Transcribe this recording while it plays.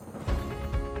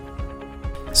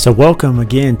So welcome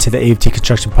again to the AFT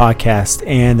Construction Podcast,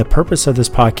 and the purpose of this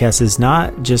podcast is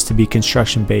not just to be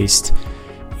construction based.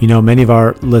 You know, many of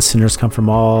our listeners come from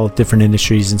all different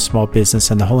industries and small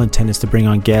business, and the whole intent is to bring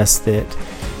on guests that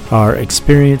are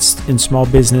experienced in small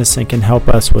business and can help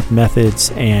us with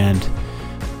methods and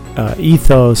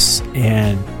ethos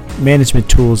and management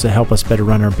tools that help us better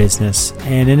run our business.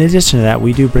 And in addition to that,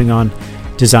 we do bring on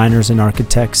designers and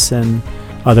architects and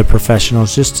other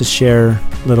professionals just to share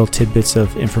little tidbits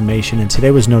of information. And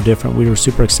today was no different. We were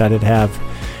super excited to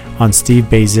have on Steve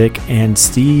Baczek, and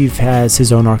Steve has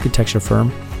his own architecture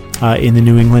firm in the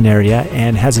New England area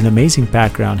and has an amazing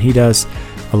background. He does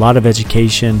a lot of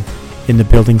education in the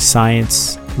building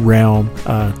science realm,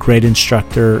 great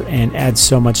instructor, and adds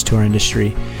so much to our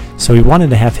industry. So we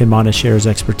wanted to have him on to share his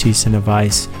expertise and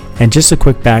advice. And just a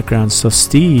quick background. So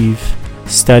Steve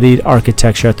studied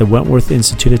architecture at the Wentworth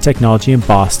Institute of Technology in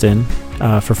Boston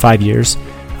for 5 years.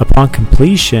 Upon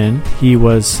completion, he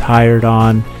was hired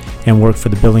on and worked for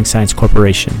the Building Science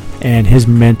Corporation. And his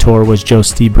mentor was Joe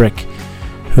Stiebrick,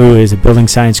 who is a building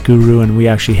science guru, and we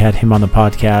actually had him on the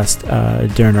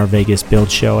podcast during our Vegas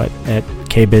build show at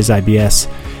KBIS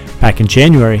IBS back in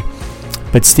January.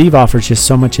 But Steve offers just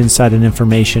so much insight and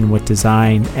information with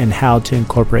design and how to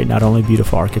incorporate not only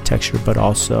beautiful architecture, but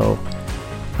also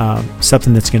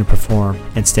something that's going to perform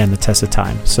and stand the test of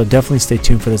time. So definitely stay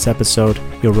tuned for this episode.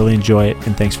 You'll really enjoy it,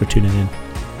 and thanks for tuning in.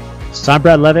 So I'm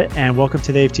Brad Levitt, and welcome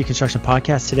to the AFT Construction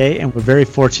Podcast today, and we're very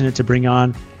fortunate to bring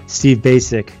on Steve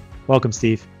Baczek. Welcome,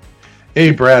 Steve.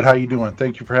 Hey, Brad. How you doing?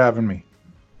 Thank you for having me.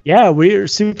 Yeah, we're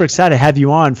super excited to have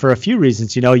you on for a few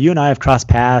reasons. You know, you and I have crossed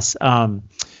paths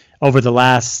over the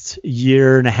last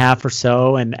year and a half or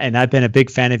so, and I've been a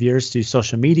big fan of yours through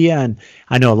social media, and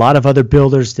I know a lot of other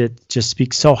builders that just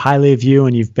speak so highly of you,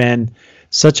 and you've been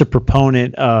such a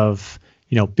proponent of,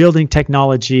 you know, building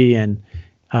technology and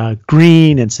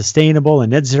green and sustainable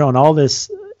and net zero and all this,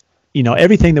 you know,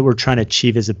 everything that we're trying to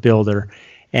achieve as a builder.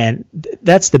 And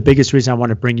that's the biggest reason I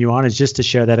want to bring you on, is just to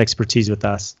share that expertise with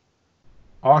us.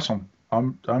 Awesome.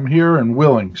 I'm here and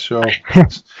willing, so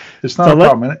it's not a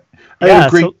problem.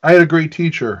 I had a great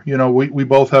teacher. You know, we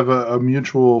both have a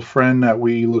mutual friend that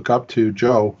we look up to,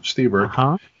 Joe Stiebrick.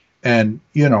 Uh-huh. And,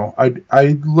 you know,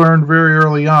 I learned very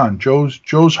early on,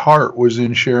 Joe's heart was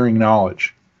in sharing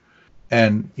knowledge.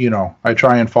 And, you know, I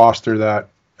try and foster that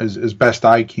as best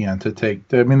I can to take.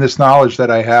 I mean, this knowledge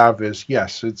that I have is,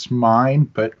 yes, it's mine,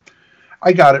 but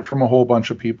I got it from a whole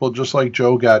bunch of people, just like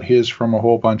Joe got his from a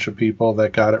whole bunch of people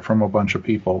that got it from a bunch of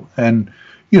people. And,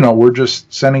 you know, we're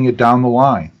just sending it down the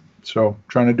line. So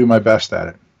trying to do my best at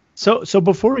it. So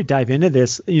before we dive into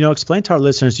this, you know, explain to our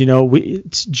listeners, you know,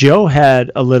 Joe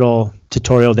had a little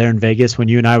tutorial there in Vegas when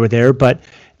you and I were there, but,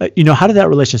 you know, how did that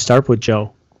relation start with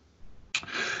Joe?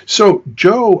 So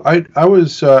Joe, I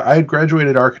had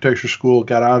graduated architecture school,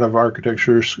 got out of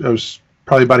architecture. I was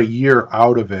probably about a year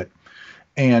out of it.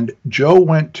 And Joe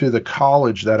went to the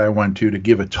college that I went to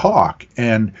give a talk.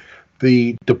 And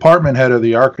the department head of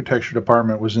the architecture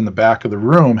department was in the back of the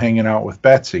room hanging out with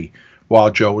Betsy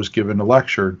while Joe was giving a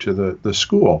lecture to the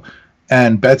school.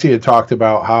 And Betsy had talked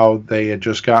about how they had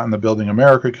just gotten the Building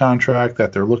America contract,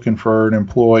 that they're looking for an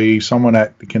employee, someone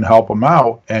that can help them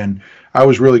out. And I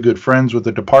was really good friends with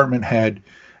the department head.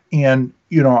 And,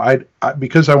 you know, I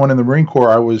because I went in the Marine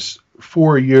Corps, I was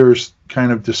 4 years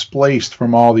kind of displaced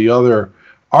from all the other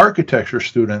architecture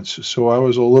students, so I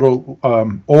was a little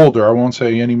older. I won't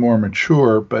say any more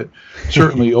mature, but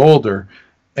certainly older.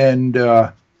 And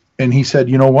he said,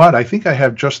 you know what? I think I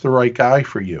have just the right guy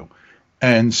for you.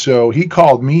 And so he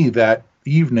called me that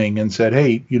evening and said,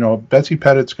 hey, you know, Betsy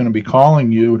Pettit's going to be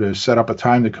calling you to set up a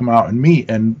time to come out and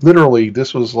meet. And literally,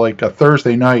 this was like a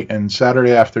Thursday night, and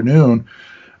Saturday afternoon,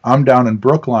 I'm down in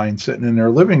Brookline sitting in their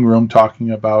living room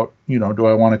talking about, you know, do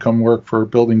I want to come work for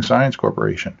Building Science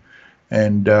Corporation?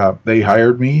 And they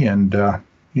hired me, and,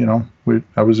 you know,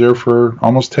 I was there for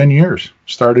almost 10 years.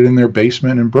 Started in their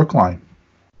basement in Brookline.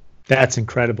 That's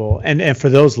incredible. And for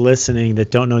those listening that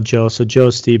don't know Joe, so Joe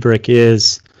Stiebrick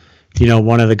is, you know,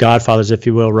 one of the godfathers, if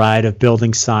you will, right, of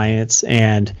building science.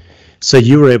 And so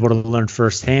you were able to learn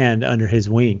firsthand under his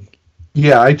wing.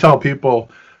 Yeah, I tell people,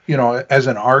 you know, as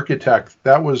an architect,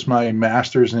 that was my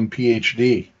master's and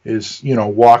PhD, is, you know,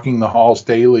 walking the halls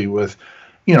daily with,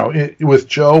 you know, with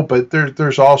Joe, but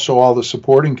there's also all the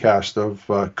supporting cast of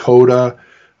Coda,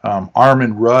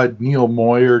 Armin Rudd, Neil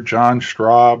Moyer, John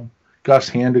Straub, Gus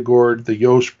Handegord, the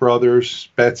Yost brothers,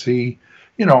 Betsy.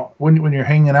 You know, when you're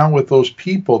hanging out with those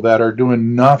people that are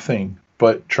doing nothing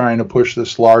but trying to push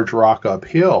this large rock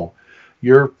uphill,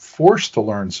 you're forced to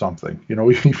learn something. You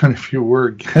know, even if you were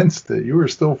against it, you were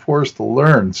still forced to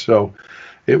learn. So,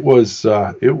 it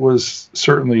was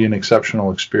certainly an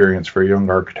exceptional experience for a young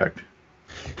architect.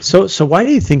 So why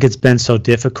do you think it's been so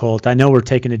difficult? I know we're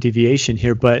taking a deviation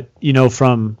here, but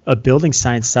from a building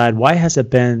science side, why has it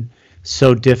been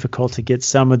so difficult to get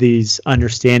some of these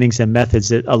understandings and methods,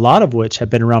 that a lot of which have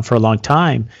been around for a long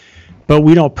time, but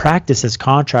we don't practice as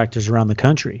contractors around the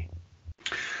country?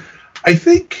 I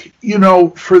think,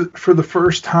 for the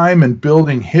first time in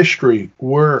building history,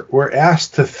 we're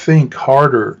asked to think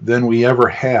harder than we ever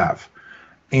have.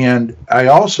 And I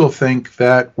also think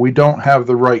that we don't have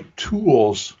the right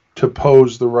tools to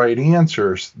pose the right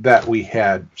answers that we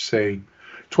had, say,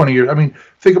 20 years. I mean,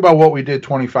 think about what we did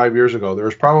 25 years ago. There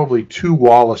was probably 2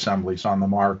 wall assemblies on the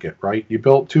market, right? You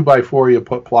built 2x4, you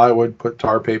put plywood, put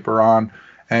tar paper on,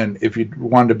 and if you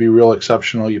wanted to be real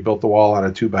exceptional, you built the wall out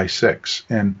of 2x6.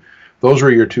 And those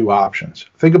were your 2 options.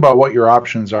 Think about what your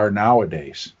options are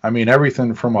nowadays. I mean,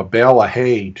 everything from a bale of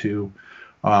hay to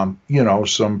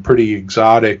some pretty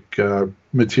exotic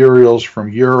materials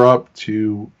from Europe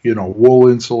to, wool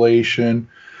insulation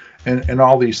and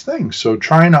all these things. So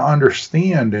trying to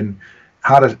understand and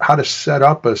how to set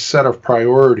up a set of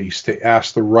priorities to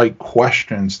ask the right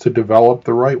questions to develop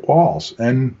the right walls.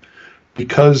 And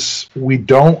because we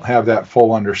don't have that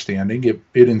full understanding,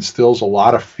 it instills a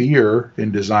lot of fear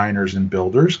in designers and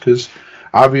builders, because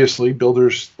obviously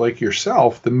builders like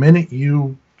yourself, the minute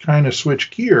you kind of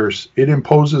switch gears, it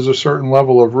imposes a certain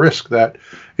level of risk that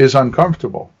is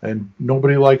uncomfortable, and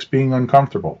nobody likes being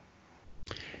uncomfortable.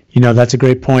 That's a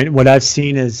great point. What I've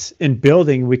seen is in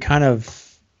building, we kind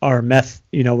of are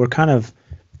we're kind of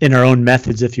in our own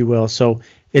methods, if you will. So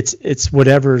it's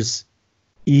whatever's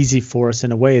easy for us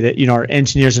in a way that, our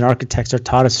engineers and architects are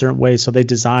taught a certain way. So they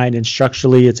design, and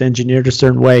structurally it's engineered a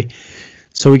certain way.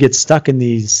 So we get stuck in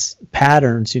these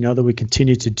patterns, that we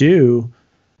continue to do,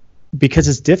 because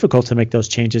it's difficult to make those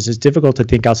changes. It's difficult to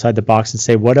think outside the box and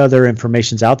say, what other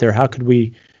information's out there? How could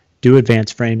we do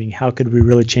advanced framing? How could we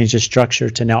really change the structure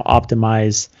to now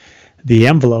optimize the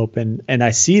envelope? And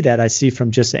I see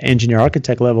from just the engineer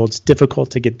architect level, it's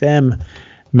difficult to get them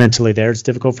mentally there. It's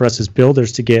difficult for us as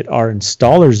builders to get our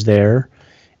installers there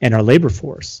and our labor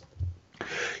force.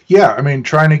 Yeah, I mean,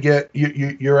 trying to get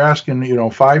you're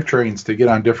asking 5 trains to get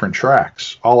on different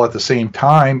tracks all at the same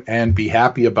time and be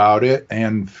happy about it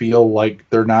and feel like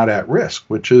they're not at risk,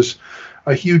 which is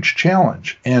a huge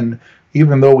challenge. And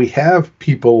even though we have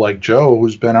people like Joe,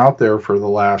 who's been out there for the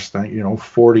last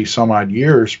 40 some odd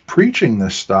years preaching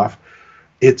this stuff,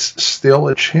 it's still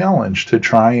a challenge to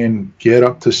try and get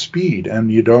up to speed.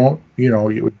 And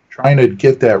you're trying to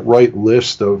get that right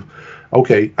list of,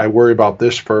 okay, I worry about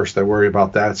this first, I worry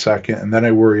about that second, and then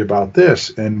I worry about this,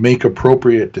 and make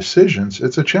appropriate decisions.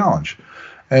 It's a challenge.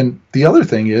 And the other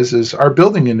thing is our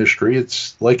building industry,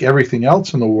 it's like everything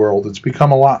else in the world, it's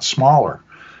become a lot smaller.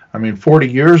 I mean, 40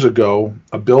 years ago,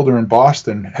 a builder in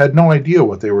Boston had no idea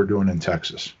what they were doing in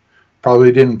Texas.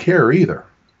 Probably didn't care either.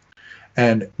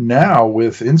 And now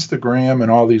with Instagram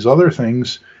and all these other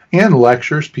things and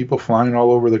lectures, people flying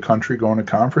all over the country going to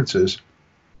conferences,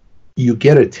 you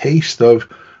get a taste of,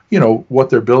 what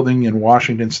they're building in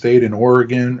Washington State and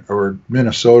Oregon or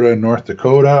Minnesota and North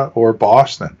Dakota or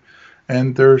Boston.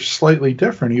 And they're slightly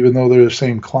different, even though they're the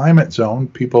same climate zone.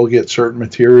 People get certain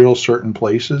materials, certain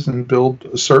places, and build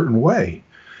a certain way.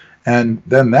 And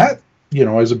then that,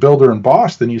 as a builder in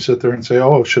Boston, you sit there and say,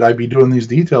 oh, should I be doing these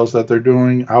details that they're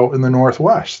doing out in the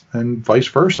Northwest, and vice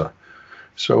versa.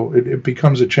 So it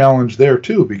becomes a challenge there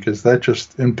too, because that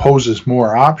just imposes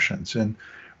more options. And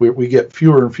we get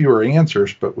fewer and fewer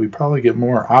answers, but we probably get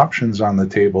more options on the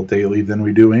table daily than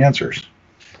we do answers.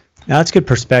 Now, that's good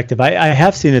perspective. I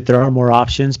have seen that there are more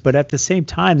options, but at the same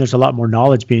time, there's a lot more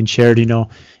knowledge being shared.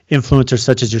 Influencers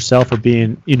such as yourself are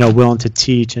being, willing to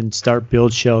teach and start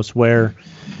build shows where,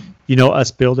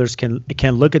 us builders can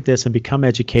look at this and become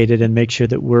educated and make sure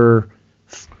that we're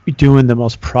doing the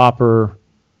most proper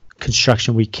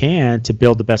construction we can to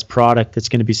build the best product that's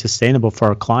going to be sustainable for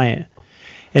our client.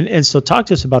 And so talk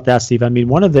to us about that, Steve. I mean,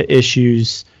 one of the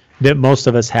issues that most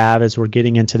of us have as we're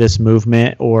getting into this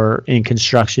movement or in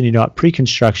construction, at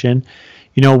pre-construction,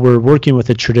 we're working with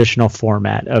a traditional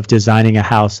format of designing a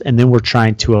house, and then we're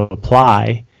trying to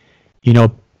apply,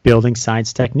 building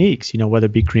science techniques, whether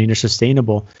it be green or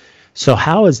sustainable. So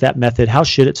how is that method? How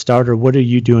should it start, or what are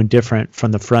you doing different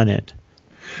from the front end?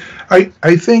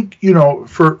 I think,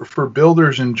 for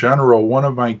builders in general, one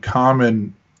of my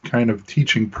common kind of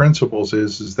teaching principles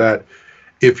is that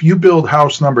if you build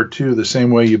house number 2 the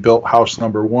same way you built house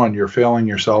number 1, you're failing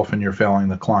yourself and you're failing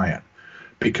the client,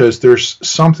 because there's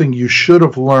something you should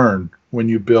have learned when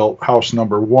you built house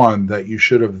number 1 that you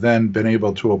should have then been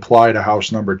able to apply to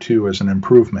house number 2 as an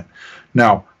improvement.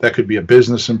 Now, that could be a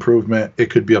business improvement. It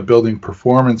could be a building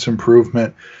performance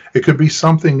improvement. It could be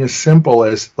something as simple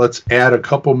as let's add a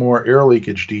couple more air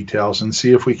leakage details and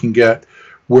see if we can get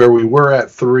where we were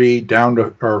at 3 down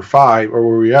to, or 5, or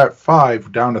where we were at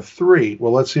 5 down to 3.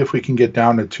 Well, let's see if we can get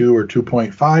down to 2 or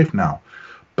 2.5 now.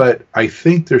 But I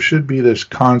think there should be this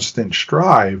constant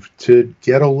strive to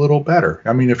get a little better.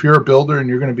 I mean, if you're a builder and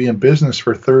you're going to be in business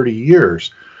for 30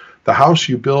 years, the house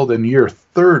you build in year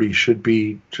 30 should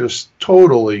be just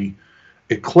totally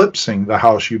eclipsing the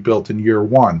house you built in year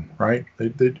 1, right?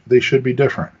 They should be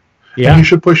different. Yeah. And you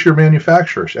should push your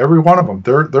manufacturers. Every one of them,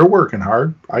 they're working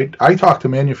hard. I talk to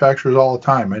manufacturers all the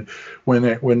time, and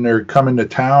when they're coming to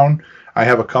town, I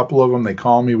have a couple of them. They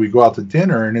call me. We go out to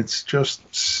dinner, and it's just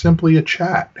simply a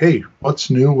chat. Hey, what's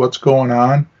new? What's going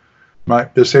on?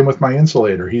 The same with my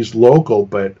insulator. He's local,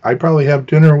 but I probably have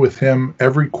dinner with him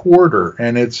every quarter,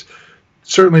 and it's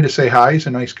certainly to say hi. He's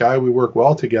a nice guy. We work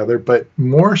well together, but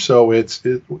more so is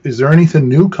there anything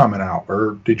new coming out,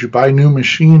 or did you buy new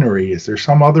machinery? Is there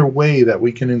some other way that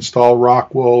we can install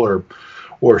rock wool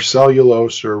or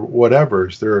cellulose or whatever?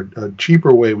 Is there a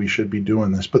cheaper way we should be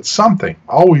doing this? But something,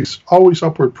 always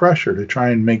upward pressure to try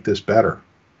and make this better.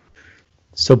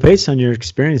 So based on your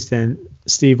experience then,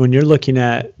 Steve, when you're looking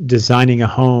at designing a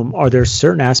home, are there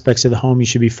certain aspects of the home you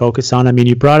should be focused on? I mean,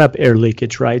 you brought up air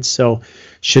leakage, right? So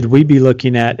should we be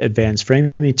looking at advanced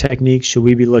framing techniques? Should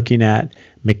we be looking at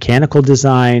mechanical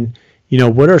design?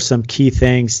 What are some key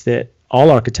things that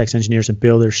all architects, engineers, and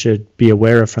builders should be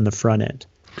aware of from the front end?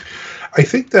 I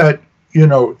think that,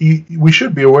 we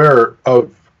should be aware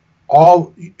of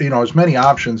all, as many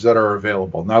options that are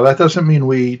available. Now, that doesn't mean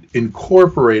we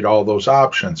incorporate all those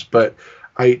options, but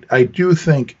I do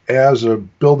think as a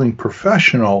building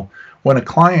professional, when a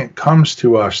client comes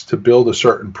to us to build a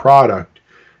certain product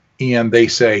and they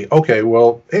say, okay,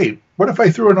 well, hey, what if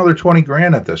I threw another 20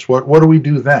 grand at this? What do we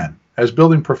do then? As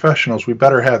building professionals, we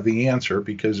better have the answer,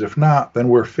 because if not, then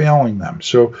we're failing them.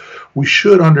 So we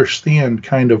should understand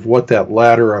kind of what that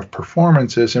ladder of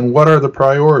performance is and what are the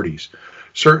priorities.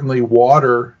 Certainly,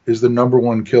 water is the number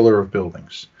one killer of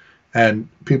buildings. And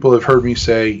people have heard me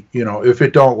say, if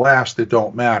it don't last, it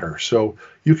don't matter. So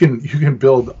you can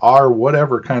build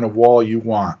whatever kind of wall you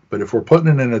want, but if we're putting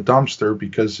it in a dumpster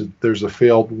because there's a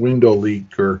failed window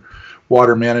leak or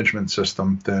water management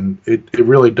system, then it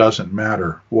really doesn't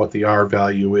matter what the R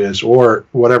value is or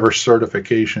whatever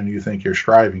certification you think you're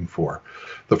striving for.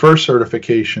 The first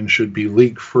certification should be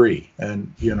leak-free,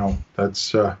 and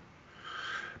that's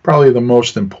probably the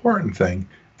most important thing.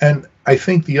 And I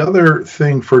think the other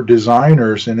thing for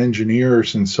designers and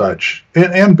engineers and such,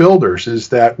 and builders, is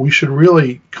that we should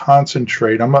really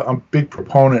concentrate. I'm a big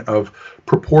proponent of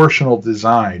proportional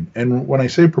design. And when I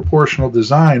say proportional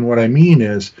design, what I mean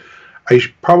is I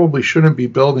probably shouldn't be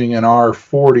building an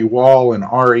R40 wall and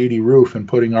R80 roof and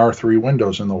putting R3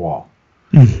 windows in the wall,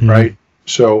 right?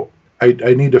 So I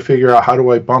need to figure out, how do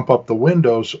I bump up the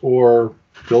windows or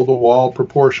build a wall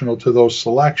proportional to those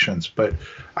selections? But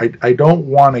I don't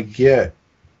want to get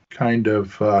kind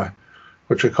of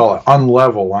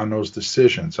unlevel on those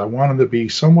decisions. I want them to be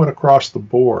somewhat across the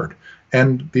board.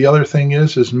 And the other thing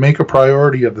is make a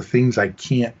priority of the things I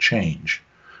can't change,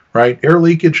 right? Air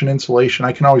leakage and insulation,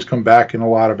 I can always come back in a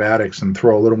lot of attics and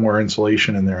throw a little more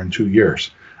insulation in there in 2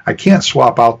 years. I can't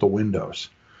swap out the windows.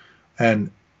 And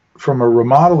from a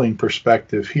remodeling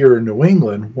perspective here in New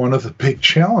England, one of the big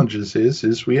challenges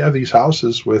is we have these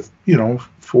houses with,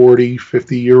 40,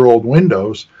 50-year-old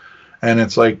windows. And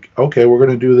it's like, okay, we're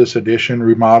going to do this addition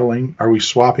remodeling. Are we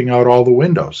swapping out all the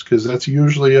windows? Because that's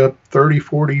usually a $30,000,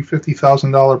 $40,000,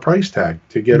 $50,000 price tag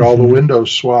to get all the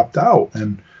windows swapped out.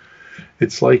 And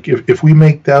it's like, if we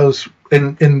make those,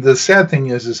 and the sad thing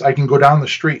is I can go down the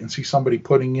street and see somebody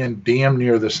putting in damn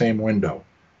near the same window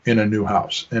in a new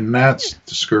house, and that's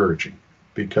discouraging,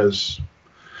 because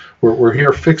we're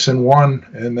here fixing one,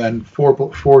 and then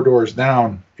four doors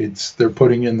down, they're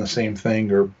putting in the same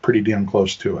thing or pretty damn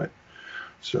close to it.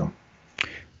 So,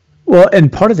 well,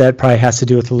 and part of that probably has to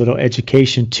do with a little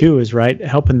education too, is right,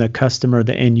 helping the customer,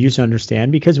 the end user,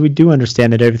 understand, because we do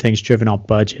understand that everything's driven off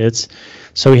budgets,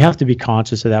 so we have to be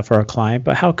conscious of that for our client.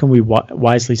 But how can we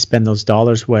wisely spend those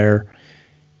dollars where,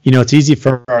 it's easy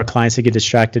for our clients to get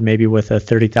distracted maybe with a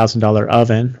 $30,000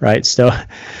 oven, right? So,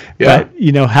 yeah.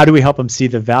 But, how do we help them see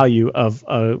the value of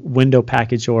a window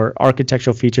package or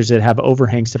architectural features that have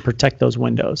overhangs to protect those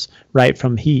windows, right,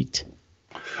 from heat?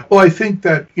 Well, I think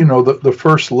that, the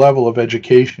first level of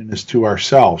education is to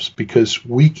ourselves, because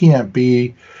we can't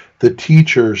be the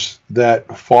teachers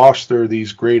that foster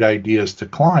these great ideas to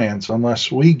clients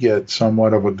unless we get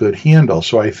somewhat of a good handle.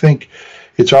 So I think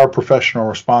it's our professional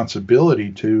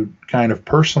responsibility to kind of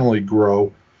personally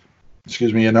grow,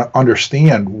 and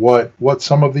understand what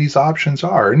some of these options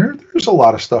are. And there's a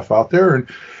lot of stuff out there, and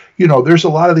there's a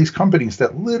lot of these companies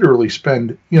that literally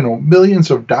spend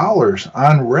millions of dollars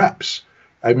on reps.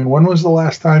 I mean, when was the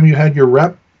last time you had your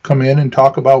rep come in and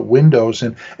talk about windows,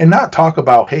 and not talk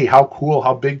about, hey, how cool,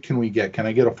 how big can we get? Can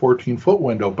I get a 14-foot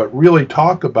window? But really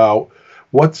talk about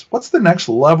what's the next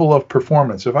level of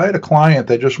performance. If I had a client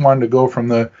that just wanted to go from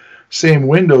the same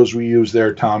windows we use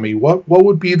there, Tommy, what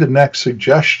would be the next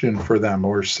suggestion for them,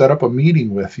 or set up a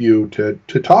meeting with you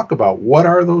to talk about what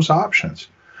are those options?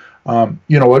 One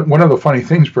of the funny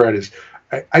things, Brett, is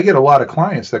I get a lot of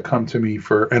clients that come to me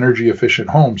for energy efficient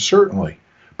homes, certainly.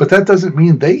 But that doesn't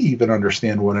mean they even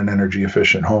understand what an energy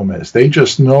efficient home is. They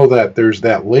just know that there's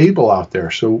that label out there.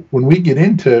 So when we get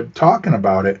into talking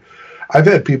about it, I've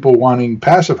had people wanting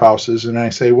passive houses, and I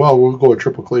say, well, we'll go with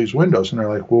triple glazed windows. And they're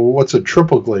like, well, what's a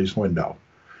triple glazed window?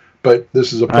 But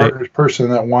this is a person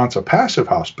that wants a passive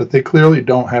house, but they clearly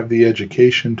don't have the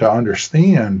education to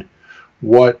understand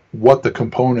what the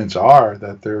components are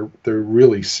that they're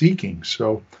really seeking.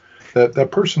 So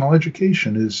that personal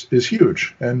education is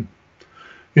huge. And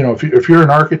if you're an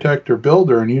architect or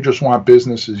builder and you just want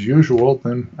business as usual,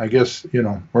 then I guess,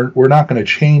 we're not going to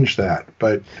change that.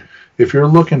 But if you're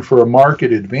looking for a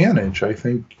market advantage, I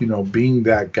think, being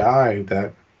that guy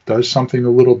that does something a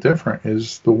little different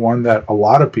is the one that a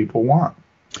lot of people want.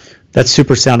 That's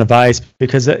super sound advice,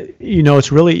 because,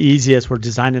 it's really easy as we're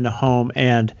designing a home,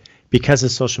 and because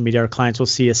of social media, our clients will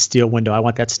see a steel window. I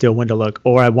want that steel window look,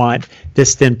 or I want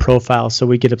this thin profile. So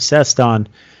we get obsessed on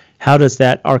how does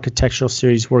that architectural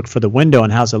series work for the window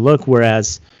and how's it look?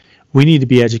 Whereas we need to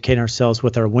be educating ourselves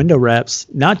with our window reps,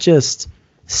 not just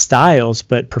styles,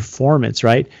 but performance,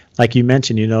 right? Like you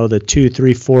mentioned, the 2,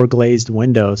 3, 4 glazed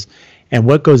windows, and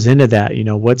what goes into that,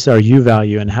 what's our U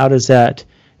value, and how does that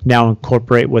now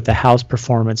incorporate with the house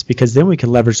performance? Because then we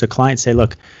can leverage the client and say,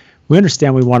 look, we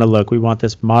understand we want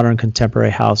this modern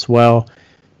contemporary house. Well,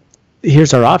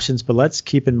 here's our options, but let's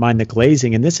keep in mind the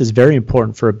glazing. And this is very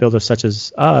important for a builder such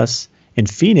as us in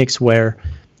Phoenix, where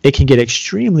it can get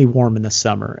extremely warm in the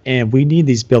summer, and we need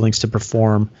these buildings to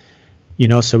perform,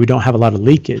 so we don't have a lot of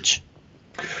leakage.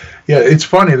 Yeah, it's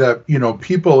funny that,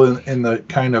 people in the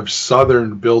kind of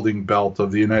southern building belt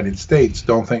of the United States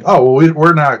don't think, oh, well,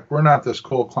 we're not this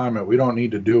cold climate. We don't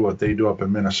need to do what they do up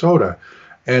in Minnesota.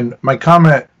 And my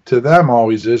comment to them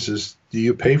always is do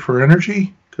you pay for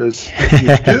energy? Because if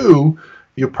you do,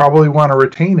 you probably want to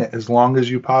retain it as long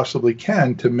as you possibly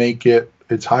can to make it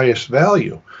its highest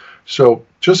value. So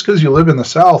just because you live in the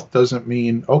South doesn't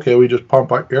mean, okay, we just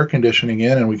pump our air conditioning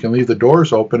in and we can leave the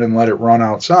doors open and let it run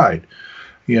outside.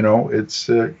 It's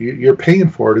you're paying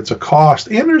for it. It's a cost,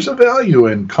 and there's a value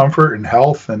in comfort and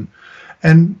health,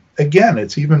 and again,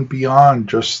 it's even beyond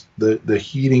just the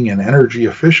heating and energy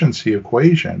efficiency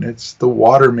equation. It's the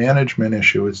water management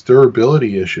issue. It's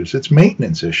durability issues. It's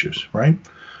maintenance issues, right?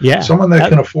 Yeah. Someone that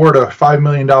can afford a $5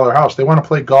 million house, they want to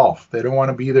play golf. They don't want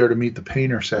to be there to meet the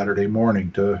painter Saturday morning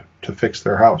to fix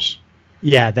their house.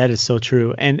 Yeah, that is so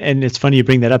true. And it's funny you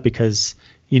bring that up, because,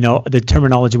 the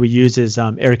terminology we use is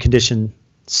air-conditioned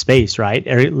space, right?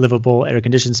 Livable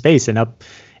air-conditioned space. And up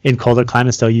in colder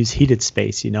climates, they'll use heated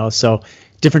space, So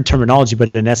different terminology,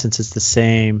 but in essence, it's the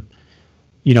same,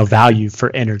 value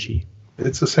for energy.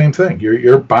 It's the same thing.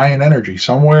 You're buying energy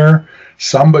somewhere.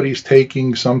 Somebody's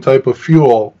taking some type of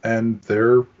fuel and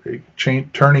they're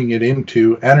turning it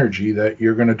into energy that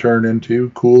you're going to turn into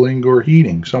cooling or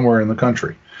heating somewhere in the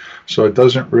country. So it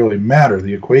doesn't really matter.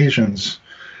 The equation's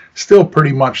still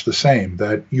pretty much the same,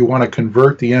 that you want to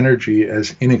convert the energy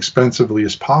as inexpensively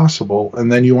as possible,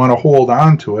 and then you want to hold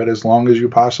on to it as long as you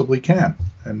possibly can.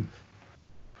 And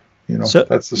so,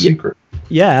 that's the secret.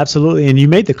 Yeah, absolutely. And you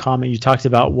made the comment, you talked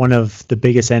about one of the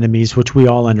biggest enemies, which we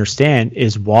all understand,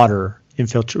 is water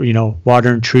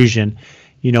water intrusion,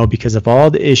 because of all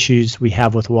the issues we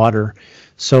have with water.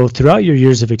 So throughout your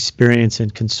years of experience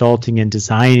in consulting and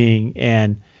designing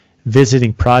and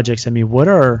visiting projects, what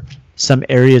are some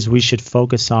areas we should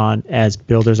focus on as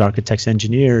builders, architects,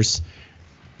 engineers,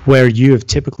 where you have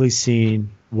typically seen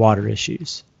water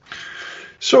issues?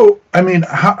 So,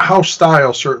 house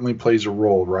style certainly plays a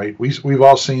role, right? We've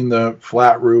all seen the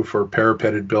flat roof or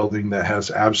parapeted building that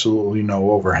has absolutely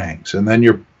no overhangs. And then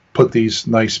you put these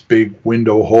nice big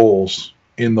window holes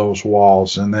in those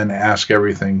walls and then ask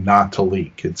everything not to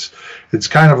leak. It's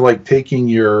kind of like taking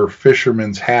your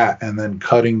fisherman's hat and then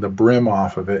cutting the brim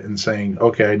off of it and saying,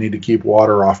 okay, I need to keep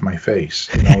water off my face.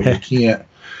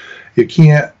 You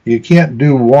can't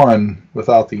do one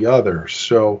without the other.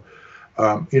 So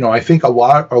I think a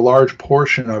large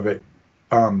portion of it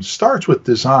starts with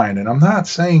design. And I'm not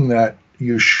saying that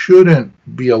you shouldn't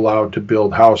be allowed to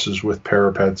build houses with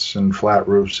parapets and flat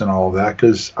roofs and all of that,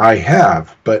 because I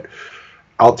have. But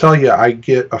I'll tell you, I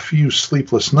get a few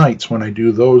sleepless nights when I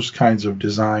do those kinds of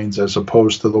designs as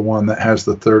opposed to the one that has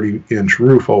the 30-inch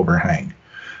roof overhang.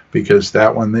 Because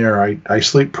that one there, I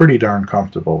sleep pretty darn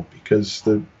comfortable, because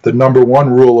the number one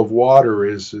rule of water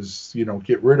is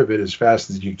get rid of it as fast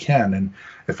as you can. And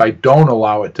if I don't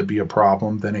allow it to be a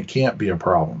problem, then it can't be a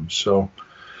problem. So,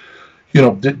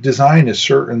 design is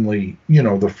certainly,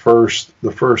 the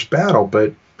first battle,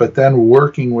 but then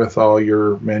working with all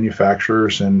your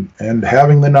manufacturers and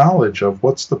having the knowledge of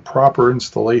what's the proper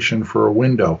installation for a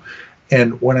window.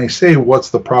 And when I say what's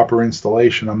the proper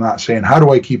installation, I'm not saying how do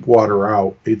I keep water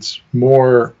out. It's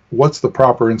more what's the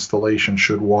proper installation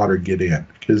should water get in,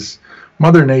 because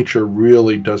Mother Nature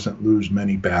really doesn't lose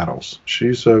many battles.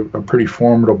 She's a pretty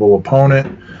formidable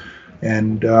opponent,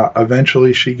 and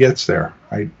eventually she gets there.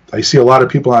 I see a lot of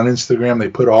people on Instagram, they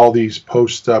put all these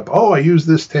posts up, oh, I use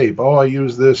this tape, oh, I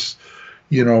use this,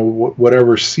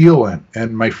 whatever sealant.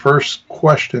 And my first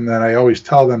question that I always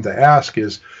tell them to ask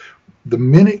is, the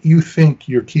minute you think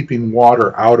you're keeping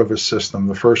water out of a system,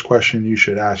 the first question you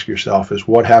should ask yourself is,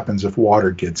 what happens if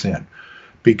water gets in?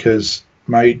 Because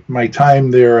my time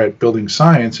there at Building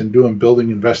Science and doing building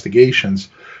investigations,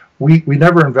 we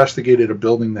never investigated a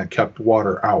building that kept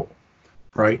water out,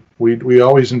 right? We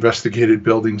always investigated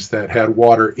buildings that had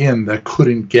water in that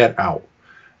couldn't get out.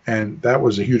 And that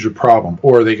was a huge problem.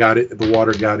 Or the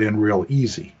water got in real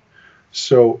easy.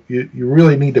 So you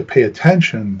really need to pay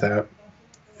attention that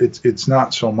it's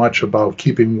not so much about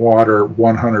keeping water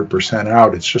 100%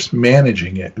 out. It's just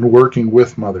managing it and working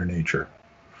with Mother Nature.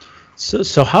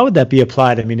 So how would that be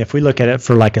applied? I mean, if we look at it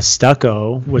for like a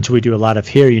stucco, which we do a lot of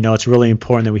here, it's really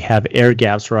important that we have air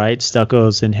gaps, right? Stucco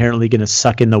is inherently going to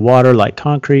suck in the water like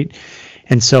concrete.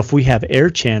 And so if we have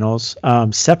air channels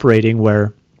separating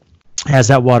where as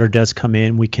that water does come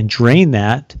in, we can drain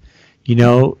that,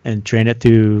 and drain it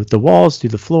through the walls,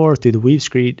 through the floor, through the weave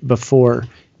screed before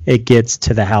it gets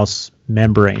to the house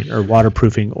membrane or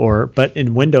waterproofing. But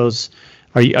in windows,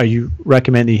 are you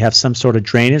recommending you have some sort of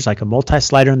drainage, like a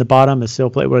multi-slider in the bottom, a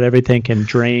sill plate where everything can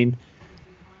drain?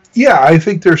 Yeah, I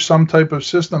think there's some type of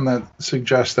system that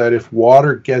suggests that if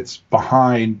water gets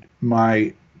behind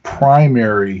my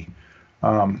primary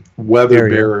weather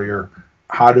barrier,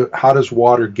 how does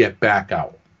water get back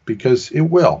out? Because it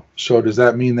will. So does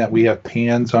that mean that we have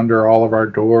pans under all of our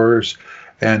doors?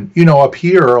 And, up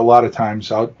here, a lot of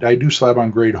times I do slab on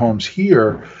grade homes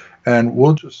here, and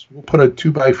we'll put a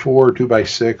 2x4,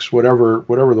 2x6,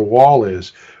 whatever the wall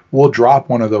is. We'll drop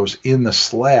one of those in the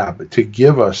slab to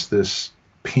give us this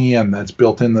pan that's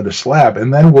built into the slab,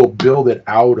 and then we'll build it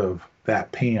out of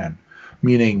that pan,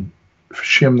 meaning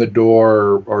shim the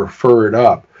door or fur it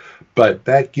up. But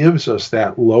that gives us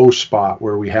that low spot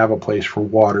where we have a place for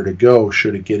water to go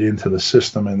should it get into the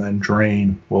system and then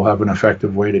drain. We'll have an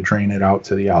effective way to drain it out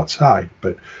to the outside.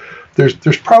 But there's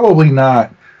probably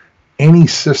not any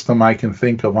system I can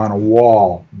think of on a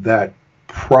wall that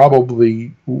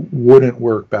probably wouldn't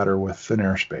work better with thin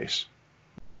air space.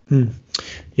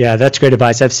 Yeah, that's great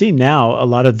advice. I've seen now a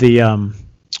lot of the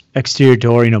exterior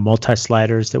door,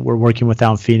 multi-sliders that we're working with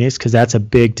out in Phoenix, because that's a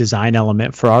big design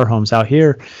element for our homes out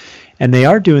here. And they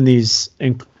are doing these,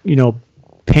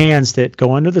 pans that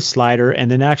go under the slider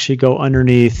and then actually go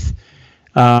underneath.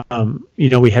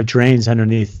 We have drains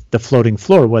underneath the floating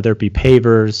floor, whether it be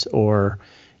pavers or,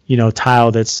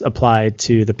 tile that's applied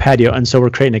to the patio. And so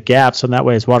we're creating a gap. So that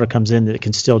way, as water comes in, it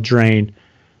can still drain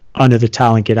under the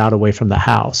tile and get out away from the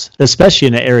house, especially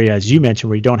in an area, as you mentioned,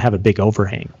 where you don't have a big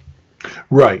overhang.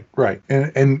 Right.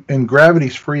 And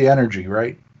gravity's free energy,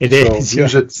 right? It is.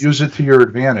 Use it to your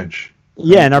advantage.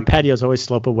 Yeah, and our patios always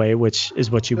slope away, which is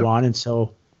what you want. And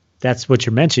so that's what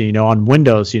you're mentioning, on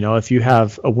windows, if you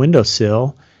have a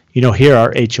windowsill, here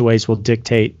our HOAs will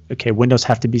dictate, okay, windows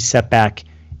have to be set back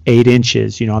 8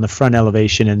 inches, on the front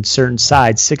elevation, and certain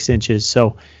sides 6 inches.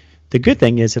 So the good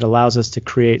thing is it allows us to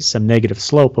create some negative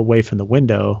slope away from the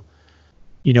window,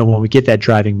 when we get that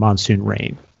driving monsoon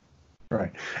rain.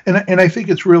 Right. And I think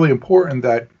it's really important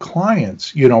that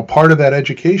clients, part of that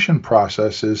education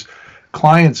process is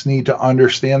clients need to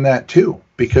understand that too,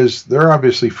 because they're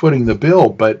obviously footing the bill,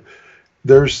 but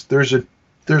there's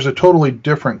a totally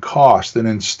different cost than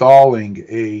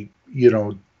installing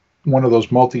one of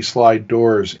those multi-slide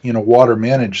doors in a water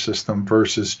managed system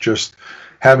versus just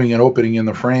having an opening in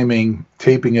the framing,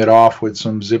 taping it off with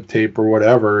some zip tape or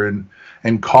whatever,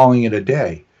 and calling it a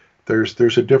day.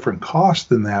 There's a different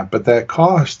cost in that, but that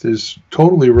cost is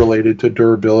totally related to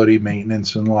durability,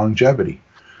 maintenance, and longevity.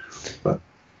 But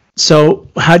So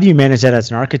how do you manage that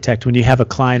as an architect when you have a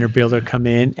client or builder come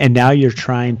in and now you're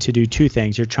trying to do two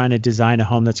things? You're trying to design a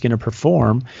home that's going to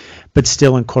perform, but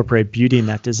still incorporate beauty in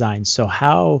that design. So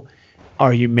how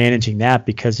are you managing that?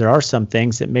 Because there are some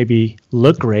things that maybe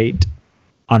look great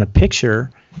on a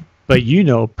picture, but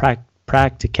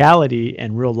practicality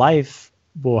and real life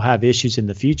will have issues in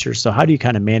the future. So how do you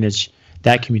kind of manage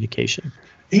that communication?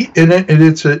 And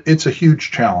it's a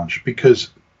huge challenge because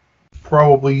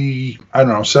probably, I don't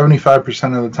know,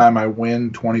 75% of the time I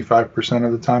win, 25%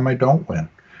 of the time I don't win.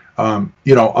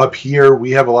 Up here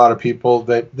we have a lot of people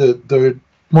that the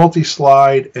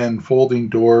multi-slide and folding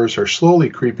doors are slowly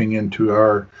creeping into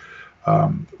our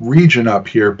region up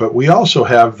here, but we also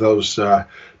have those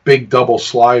big double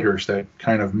sliders that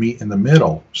kind of meet in the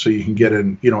middle, so you can get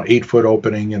an 8-foot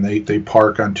opening and they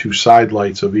park on two side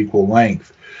lights of equal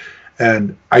length.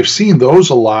 And I've seen those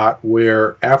a lot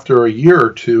where after a year or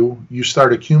two, you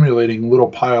start accumulating a little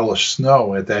pile of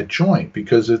snow at that joint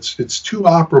because it's two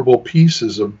operable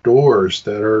pieces of doors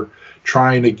that are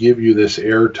trying to give you this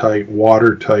airtight,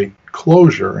 watertight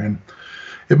closure. And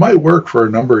it might work for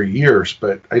a number of years,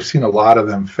 but I've seen a lot of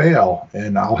them fail.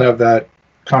 And I'll have that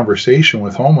conversation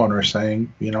with homeowners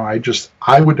saying,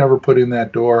 I would never put in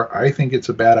that door. I think it's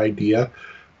a bad idea,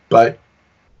 but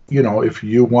if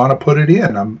you want to put it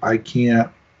in, I can't,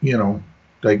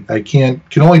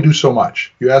 can only do so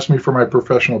much. You ask me for my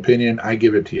professional opinion, I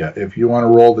give it to you. If you want to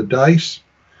roll the dice,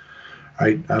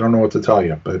 I don't know what to tell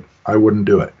you, but I wouldn't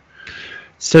do it.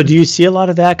 So do you see a lot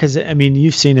of that? Because,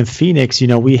 you've seen in Phoenix,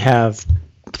 we have,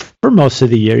 for most of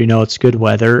the year, it's good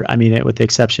weather. With the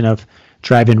exception of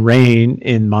drive-in rain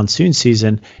in monsoon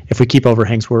season, if we keep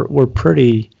overhangs, we're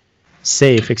pretty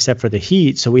safe except for the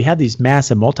heat. So we have these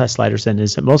massive multi-sliders, and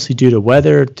is it mostly due to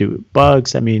weather, due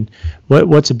bugs?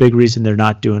 What's a big reason they're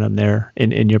not doing them there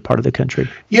in your part of the country?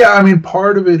 Yeah,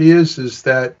 part of it is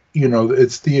that,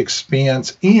 it's the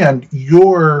expanse and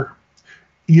your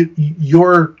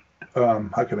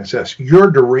how can I say this?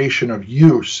 Your duration of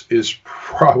use is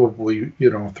probably,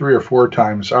 3 or 4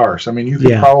 times ours. You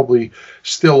could probably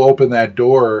still open that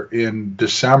door in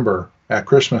December at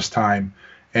Christmas time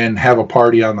and have a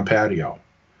party on the patio.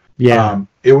 Yeah.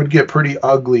 It would get pretty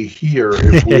ugly here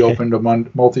if we opened a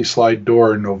multi-slide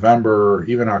door in November or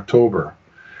even October.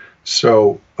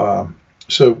 So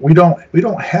we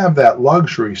don't have that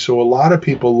luxury. So a lot of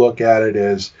people look at it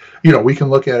as, we can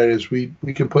look at it as we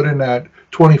can put in that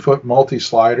 20-foot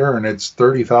multi-slider and it's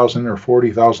 $30,000 or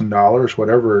 $40,000,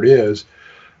 whatever it is.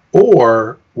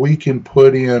 Or we can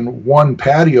put in one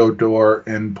patio door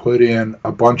and put in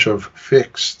a bunch of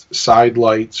fixed side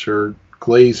lights or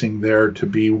glazing there to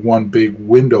be one big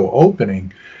window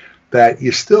opening that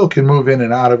you still can move in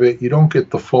and out of it. You don't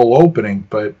get the full opening,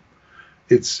 but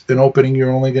it's an opening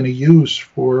you're only going to use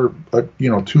for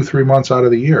 2-3 months out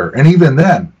of the year. And even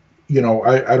then,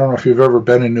 I don't know if you've ever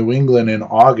been in New England in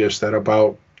August at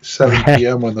about 7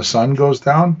 p.m. when the sun goes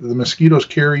down, the mosquitoes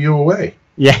carry you away.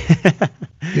 Yeah.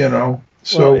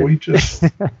 So we just,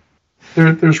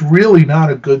 there's really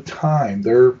not a good time.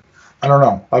 I don't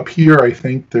know. Up here, I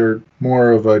think they're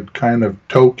more of a kind of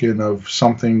token of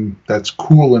something that's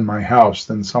cool in my house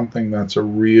than something that's a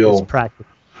real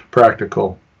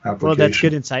practical application. Well, that's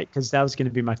good insight, because that was going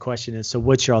to be my question is, so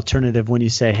what's your alternative when you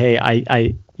say, hey,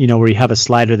 I where you have a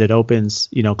slider that opens,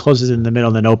 closes in the middle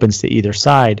and then opens to either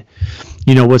side,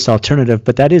 what's the alternative?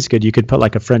 But that is good. You could put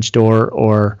like a French door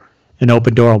or an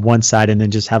open door on one side and then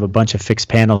just have a bunch of fixed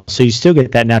panels. So you still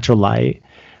get that natural light,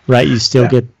 right? You still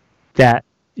get that,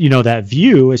 that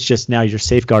view. It's just now you're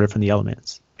safeguarded from the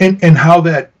elements. And how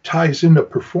that ties into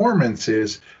performance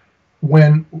is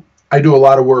when I do a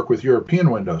lot of work with European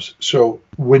windows. So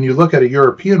when you look at a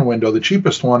European window, the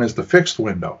cheapest one is the fixed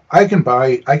window. I can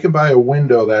buy a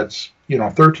window that's,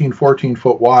 13, 14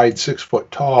 foot wide, 6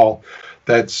 foot tall,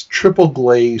 that's triple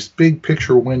glazed, big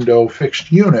picture window,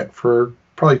 fixed unit for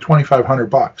probably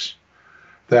 $2,500.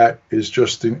 That is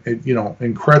just,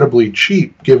 incredibly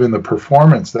cheap given the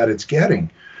performance that it's getting.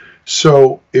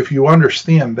 So if you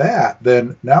understand that,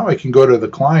 then now I can go to the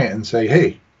client and say,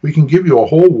 hey, we can give you a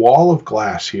whole wall of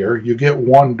glass here. You get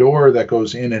one door that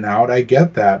goes in and out. I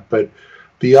get that. But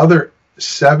the other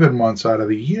 7 months out of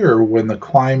the year, when the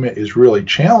climate is really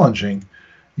challenging,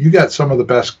 you got some of the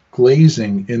best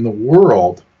glazing in the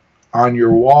world on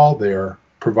your wall there,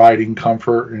 providing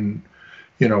comfort and,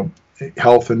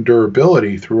 health and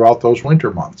durability throughout those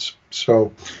winter months.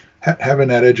 So having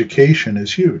that education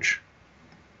is huge.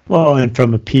 Well, and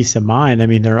from a peace of mind,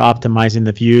 they're optimizing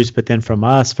the views, but then from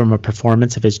us, from a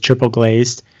performance, if it's triple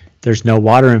glazed, there's no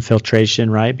water infiltration,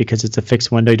 right? Because it's a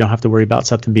fixed window. You don't have to worry about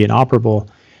something being operable.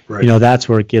 Right. That's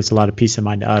where it gives a lot of peace of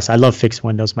mind to us. I love fixed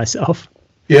windows myself.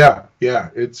 Yeah, yeah,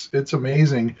 it's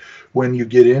amazing when you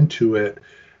get into it.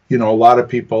 You know, a lot of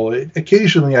people.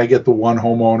 Occasionally, I get the one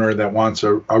homeowner that wants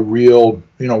a real.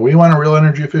 You know, we want a real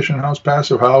energy efficient house,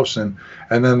 passive house, and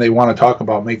then they want to talk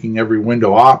about making every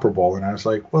window operable. And I was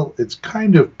like, well, it's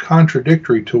kind of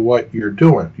contradictory to what you're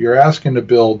doing. You're asking to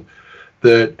build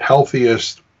the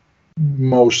healthiest,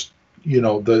 most,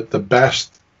 the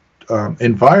best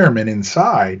environment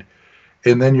inside,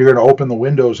 and then you're going to open the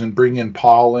windows and bring in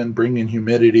pollen, bring in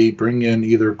humidity, bring in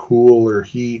either cool or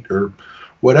heat or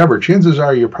whatever. Chances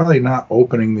are you're probably not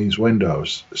opening these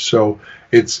windows. So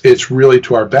it's really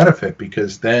to our benefit,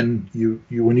 because then you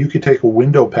when you could take a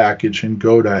window package and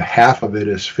go to half of it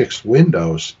as fixed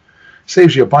windows,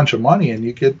 saves you a bunch of money, and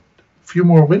you get a few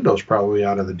more windows probably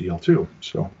out of the deal too.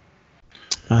 So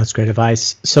that's great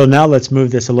advice. So now let's move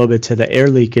this a little bit to the air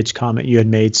leakage comment you had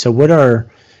made. So what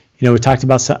are, we talked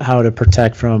about how to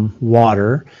protect from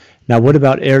water. Now, what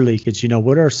about air leakage?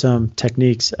 What are some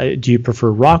techniques? Do you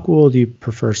prefer rock wool? Do you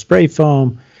prefer spray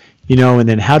foam? And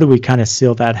then how do we kind of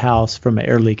seal that house from an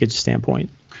air leakage standpoint?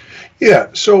 Yeah,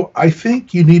 so I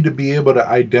think you need to be able to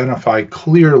identify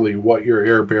clearly what your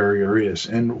air barrier is.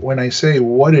 And when I say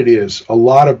what it is, a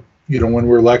lot of, when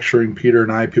we're lecturing, Peter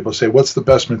and I, people say, what's the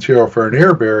best material for an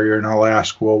air barrier? And I'll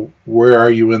ask, well, where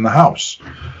are you in the house?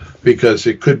 Because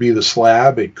it could be the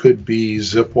slab, it could be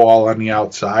zip wall on the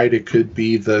outside, it could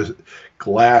be the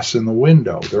glass in the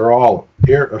window. They're all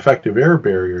effective air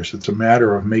barriers. It's a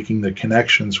matter of making the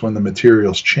connections when the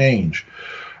materials change.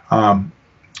 We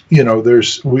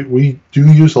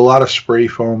do use a lot of spray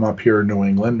foam up here in New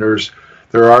England.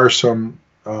 There are some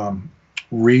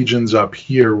regions up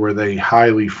here where they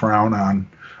highly frown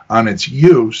on its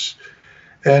use.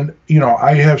 And,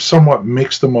 I have somewhat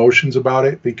mixed emotions about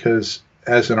it, because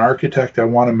as an architect, I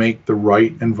want to make the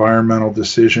right environmental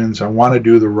decisions. I want to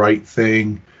do the right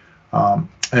thing.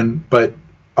 But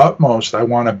utmost, I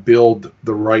want to build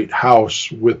the right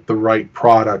house with the right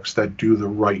products that do the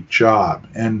right job.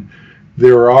 And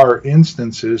there are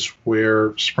instances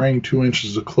where spraying 2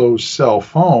 inches of closed cell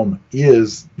foam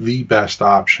is the best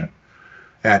option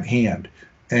at hand.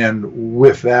 And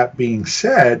with that being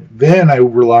said, then I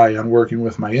rely on working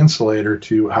with my insulator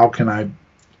to how can I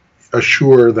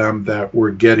assure them that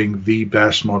we're getting the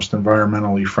best, most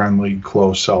environmentally friendly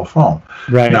closed cell foam.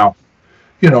 Right. Now,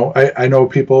 I know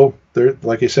people there,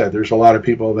 like I said, there's a lot of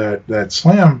people that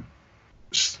slam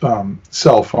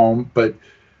cell foam, but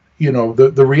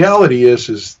the reality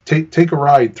is take a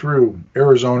ride through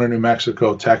Arizona, New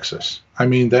Mexico, Texas. I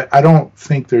mean, that I don't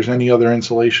think there's any other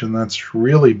insulation that's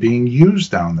really being used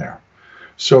down there.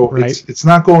 So right. It's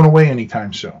not going away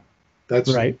anytime soon.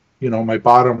 That's right. My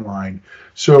bottom line.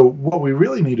 So what we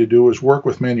really need to do is work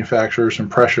with manufacturers and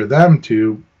pressure them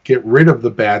to get rid of the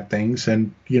bad things,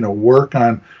 and work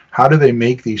on how do they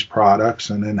make these products,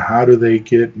 and then how do they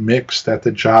get mixed at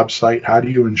the job site? How do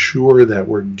you ensure that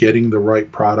we're getting the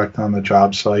right product on the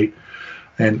job site?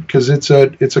 And because it's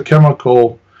a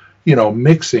chemical,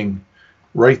 mixing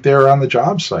right there on the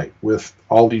job site with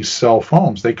all these cell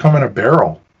foams. They come in a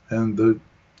barrel, and it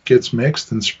gets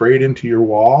mixed and sprayed into your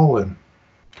wall.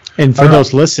 And for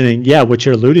those listening, what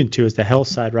you're alluding to is the health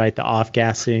side, right? The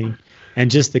off-gassing and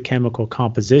just the chemical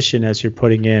composition as you're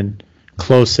putting in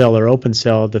closed cell or open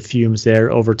cell, the fumes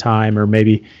there over time, or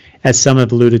maybe, as some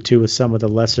have alluded to, with some of the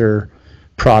lesser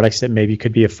products that maybe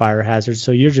could be a fire hazard.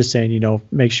 So you're just saying,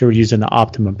 make sure we're using the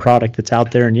optimum product that's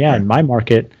out there. And in my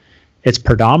market, it's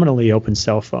predominantly open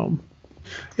cell foam.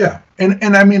 Yeah.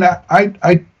 And I mean,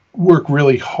 I work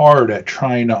really hard at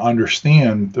trying to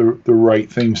understand the right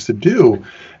things to do.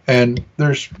 And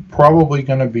there's probably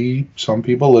going to be some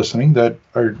people listening that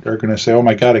are going to say, oh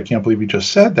my God, I can't believe you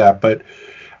just said that. But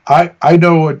I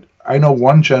know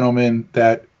one gentleman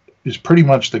that is pretty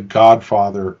much the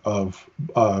godfather of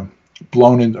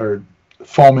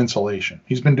foam insulation.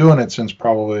 He's been doing it since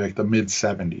probably like the mid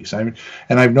 70s.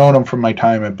 And I've known him from my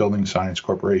time at Building Science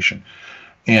Corporation.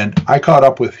 And I caught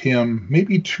up with him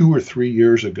maybe 2 or 3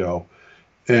 years ago,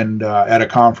 and at a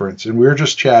conference, and we were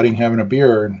just chatting, having a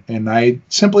beer, and I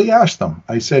simply asked them,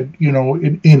 I said,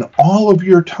 in all of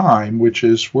your time, which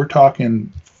is, we're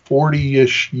talking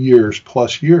 40-ish years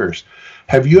plus years,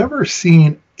 have you ever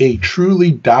seen a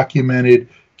truly documented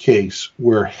case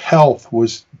where health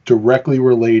was directly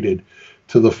related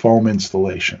to the foam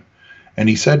installation? And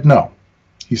he said no.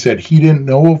 He said he didn't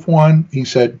know of one. He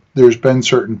said there's been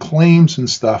certain claims and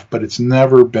stuff, but it's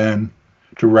never been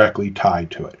directly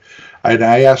tied to it. And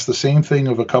I asked the same thing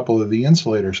of a couple of the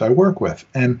insulators I work with.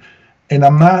 And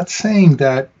I'm not saying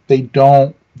that they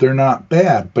don't they're not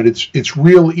bad, but it's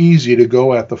real easy to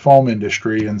go at the foam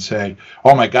industry and say,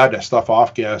 "Oh my God, that stuff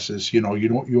off gases." You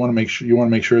want to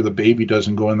make sure the baby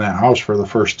doesn't go in that house for the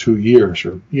first 2 years,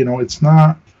 or it's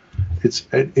not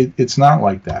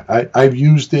like that. I've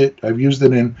used it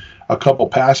in a couple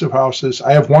passive houses.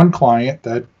 I have one client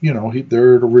that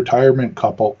they're a retirement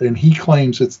couple, and he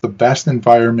claims it's the best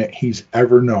environment he's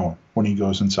ever known when he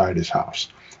goes inside his house.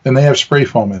 And they have spray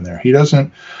foam in there. He's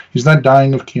not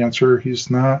dying of cancer. He's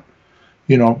not,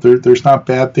 there's not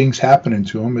bad things happening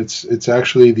to him. It's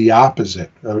actually the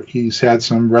opposite. He's had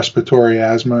some respiratory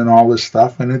asthma and all this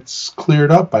stuff, and it's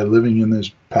cleared up by living in this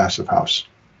passive house.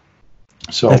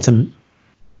 So that's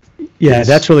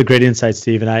really great insight,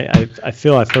 Steve. And I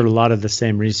feel I've heard a lot of the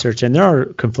same research, and there are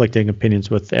conflicting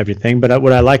opinions with everything. But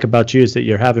what I like about you is that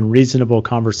you're having reasonable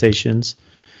conversations,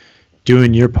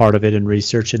 doing your part of it in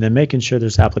research, and then making sure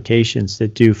there's applications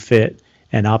that do fit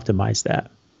and optimize that.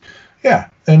 Yeah.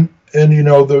 And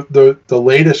the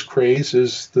latest craze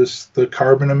is the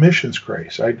carbon emissions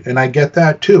craze. I get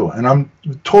that too. And I'm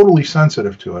totally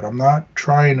sensitive to it. I'm not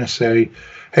trying to say,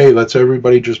 hey, let's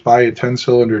everybody just buy a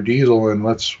 10-cylinder diesel and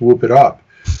let's whoop it up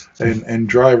and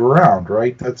drive around,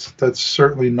 right? That's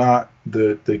certainly not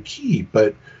the key,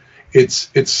 but it's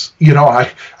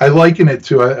I liken it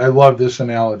to, I love this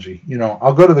analogy.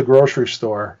 I'll go to the grocery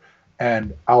store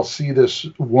and I'll see this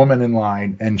woman in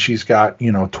line, and she's got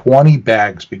 20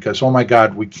 bags because, oh my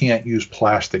God, we can't use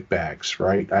plastic bags,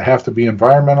 right? I have to be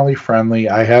environmentally friendly.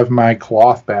 I have my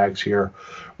cloth bags here.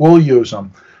 We'll use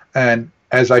them. And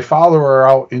as I follow her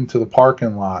out into the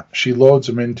parking lot, she loads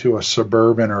them into a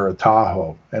Suburban or a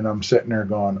Tahoe, and I'm sitting there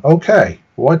going, okay,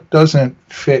 what doesn't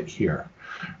fit here?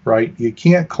 Right? You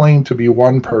can't claim to be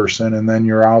one person and then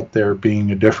you're out there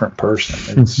being a different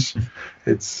person.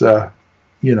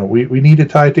 We need to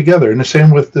tie it together. And the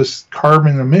same with this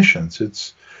carbon emissions.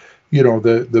 It's,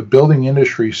 the building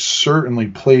industry certainly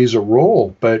plays a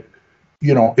role, but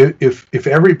if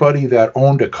everybody that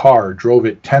owned a car drove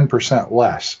it 10%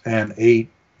 less and ate,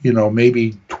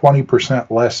 maybe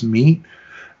 20% less meat,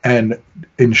 and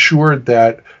ensured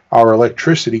that our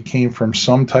electricity came from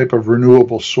some type of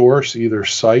renewable source, either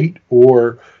site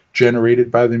or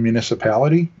generated by the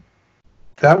municipality,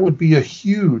 that would be a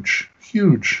huge,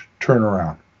 huge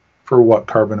turnaround for what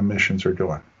carbon emissions are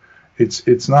doing.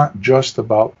 It's not just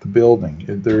about the building.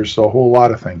 There's a whole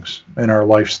lot of things in our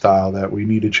lifestyle that we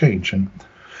need to change. And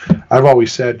I've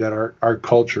always said that our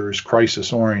culture is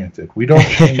crisis oriented. We don't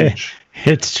change.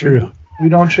 It's true. We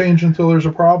don't change until there's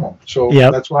a problem. So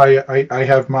That's why I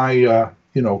have my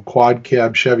quad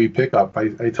cab Chevy pickup.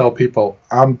 I tell people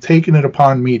I'm taking it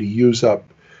upon me to use up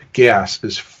gas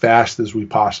as fast as we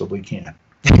possibly can,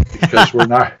 because we're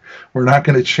not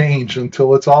going to change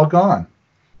until it's all gone,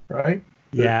 right?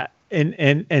 Yeah.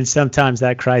 And sometimes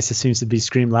that crisis seems to be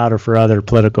screamed louder for other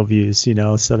political views,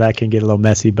 so that can get a little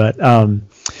messy. But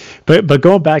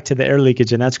going back to the air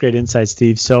leakage, and that's great insight,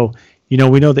 Steve. So, we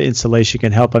know the insulation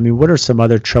can help. I mean, what are some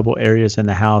other trouble areas in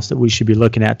the house that we should be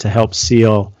looking at to help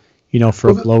seal, for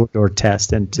a blower door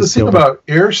test and to seal? The thing about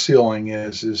air sealing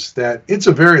is that it's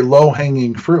a very low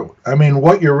hanging fruit. I mean,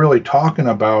 what you're really talking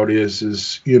about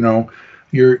is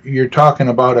You're talking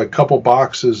about a couple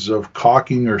boxes of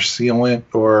caulking or sealant,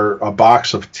 or a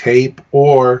box of tape,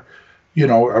 or,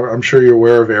 I'm sure you're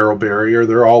aware of AeroBarrier.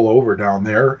 They're all over down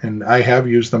there, and I have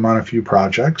used them on a few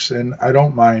projects, and I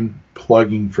don't mind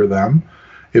plugging for them.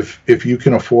 If you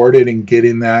can afford it and get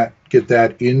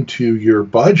that into your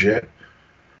budget,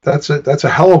 that's a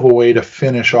hell of a way to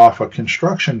finish off a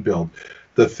construction build.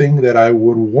 The thing that I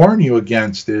would warn you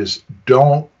against is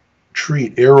don't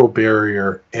treat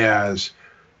AeroBarrier as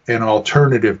an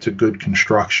alternative to good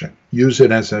construction. Use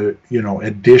it as a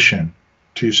addition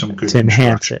to some good construction. To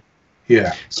enhance it.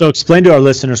 Yeah. So explain to our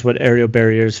listeners what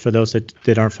AeroBarrier is for those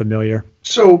that aren't familiar.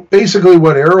 So basically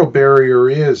what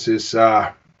AeroBarrier is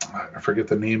I forget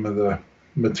the name of the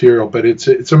material, but it's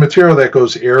a material that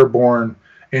goes airborne,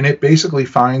 and it basically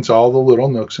finds all the little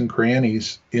nooks and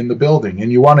crannies in the building.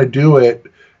 And you want to do it,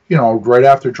 right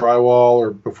after drywall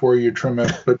or before you trim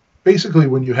it, but basically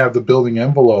when you have the building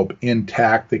envelope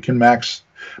intact, they can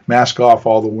mask off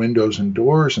all the windows and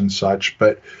doors and such,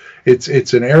 but it's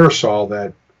an aerosol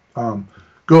that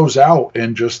goes out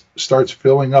and just starts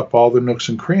filling up all the nooks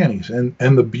and crannies.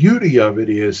 And the beauty of it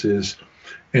is,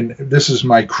 and this is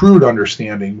my crude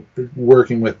understanding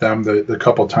working with them the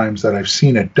couple times that I've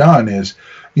seen it done, is,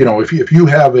 if you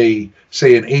have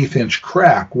say an 1/8 inch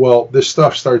crack, well, this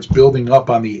stuff starts building up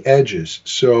on the edges.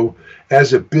 So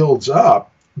as it builds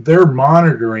up, they're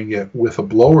monitoring it with a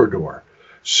blower door.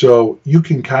 So you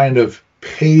can kind of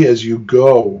pay as you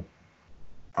go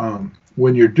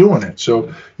when you're doing it.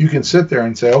 So you can sit there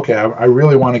and say, okay, I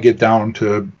really want to get down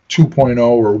to 2.0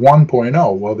 or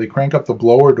 1.0. Well, they crank up the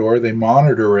blower door, they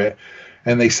monitor it,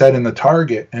 and they set in the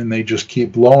target, and they just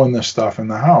keep blowing this stuff in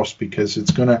the house because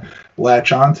it's going to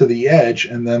latch onto the edge,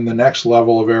 and then the next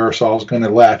level of aerosol is going to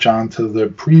latch onto the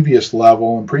previous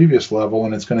level,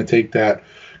 and it's going to take that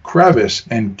crevice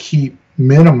and keep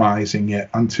minimizing it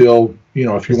until,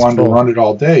 if you wanted to run it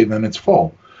all day, then it's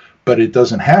full. But it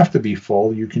doesn't have to be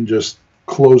full. You can just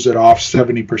close it off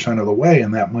 70% of the way,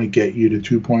 and that might get you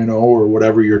to 2.0 or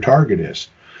whatever your target is.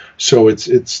 So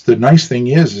it's the nice thing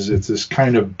is it's this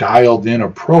kind of dialed in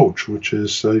approach, which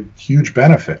is a huge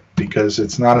benefit because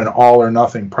it's not an all or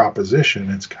nothing proposition.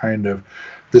 It's kind of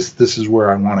this is where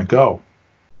I want to go.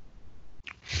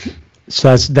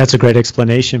 So that's a great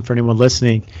explanation for anyone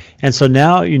listening. And so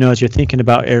now, as you're thinking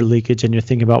about air leakage and you're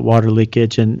thinking about water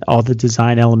leakage and all the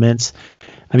design elements,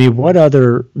 I mean, what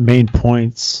other main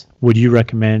points would you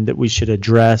recommend that we should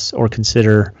address or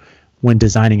consider when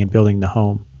designing and building the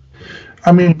home?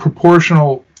 I mean,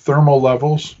 proportional thermal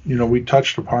levels, we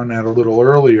touched upon that a little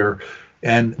earlier.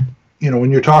 And,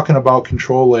 when you're talking about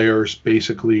control layers,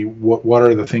 basically what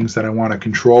are the things that I want to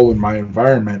control in my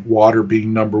environment? Water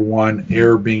being number one,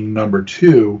 air being number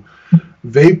two,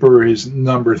 vapor is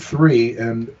number three,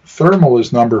 and thermal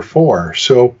is number four.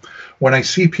 So when I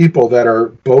see people that are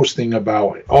boasting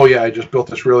about, oh yeah, I just built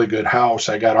this really good house,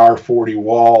 I got R40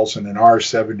 walls and an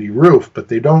R70 roof, but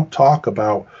they don't talk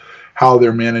about how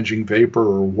they're managing vapor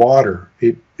or water,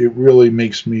 it really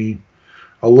makes me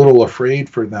a little afraid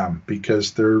for them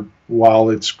because while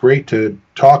it's great to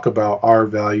talk about R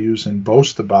values and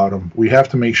boast about them, we have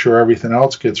to make sure everything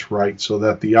else gets right so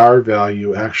that the R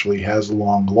value actually has a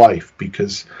long life,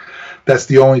 because that's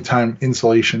the only time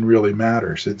insulation really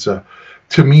matters.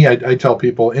 To me, I tell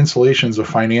people insulation is a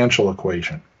financial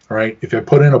equation, right? If I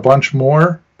put in a bunch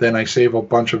more, then I save a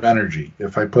bunch of energy.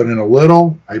 If I put in a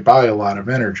little, I buy a lot of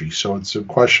energy. So it's a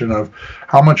question of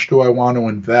how much do I want to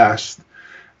invest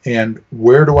and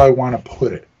where do I want to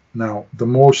put it? Now, the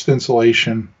most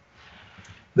insulation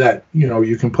that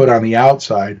you can put on the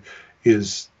outside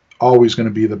is always going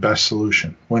to be the best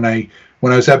solution. When I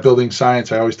was at Building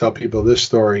Science, I always tell people this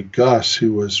story. Gus,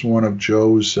 who was one of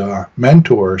Joe's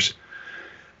mentors,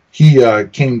 he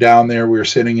came down there. We were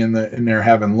sitting in there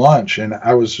having lunch, and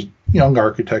I was a young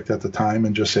architect at the time,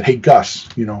 and just said, "Hey, Gus,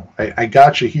 I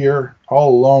got you here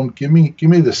all alone. Give me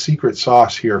the secret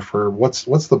sauce here for what's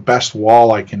the best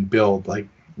wall I can build. Like,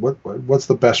 what's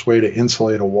the best way to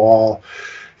insulate a wall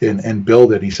and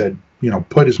build it?" He said,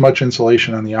 put as much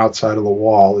insulation on the outside of the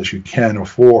wall as you can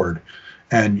afford,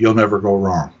 and you'll never go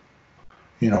wrong.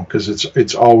 Because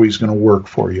it's always going to work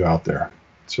for you out there.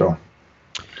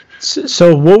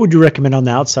 So what would you recommend on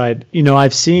the outside?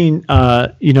 I've seen,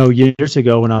 years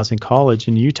ago when I was in college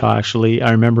in Utah, actually, I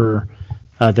remember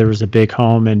there was a big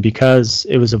home, and because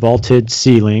it was a vaulted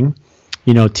ceiling,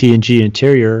 T&G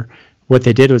interior, what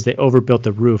they did was they overbuilt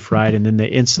the roof, right? And then they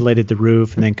insulated the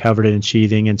roof and then covered it in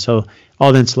sheathing. And so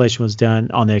all the insulation was done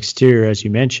on the exterior, as you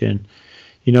mentioned.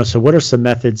 So what are some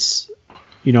methods,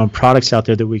 and products out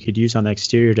there that we could use on the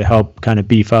exterior to help kind of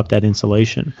beef up that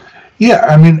insulation? Yeah,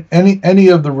 I mean, any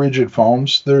of the rigid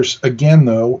foams, there's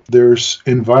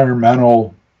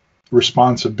environmental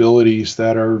responsibilities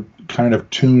that are kind of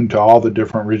tuned to all the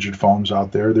different rigid foams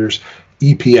out there. There's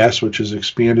EPS, which is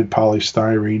expanded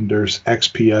polystyrene. There's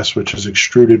XPS, which is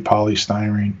extruded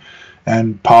polystyrene,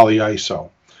 and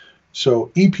polyiso.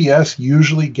 So EPS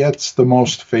usually gets the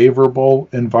most favorable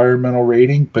environmental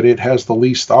rating, but it has the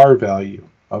least R value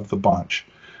of the bunch.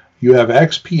 You have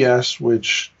XPS,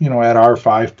 which, at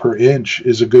R5 per inch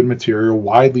is a good material,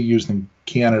 widely used in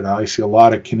Canada. I see a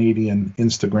lot of Canadian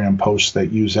Instagram posts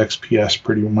that use XPS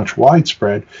pretty much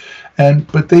widespread,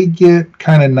 but they get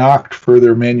kind of knocked for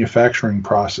their manufacturing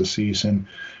processes and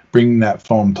bringing that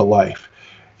foam to life.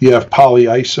 You have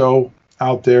polyiso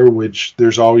out there, which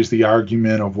there's always the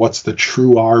argument of what's the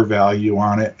true R value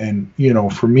on it. And,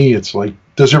 for me, it's like,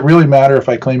 does it really matter if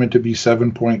I claim it to be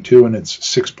 7.2 and it's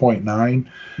 6.9?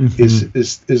 Mm-hmm.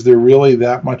 Is there really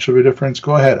that much of a difference?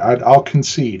 Go ahead. I'll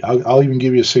concede. I'll even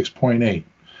give you a 6.8.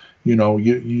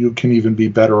 You can even be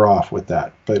better off with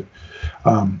that. But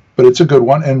it's a good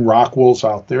one. And rock wool's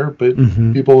out there. But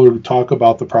people talk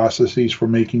about the processes for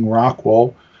making rock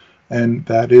wool and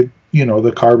that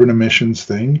the carbon emissions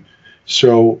thing.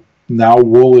 So now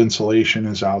wool insulation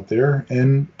is out there.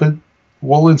 But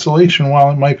wool insulation,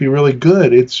 while it might be really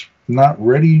good, it's not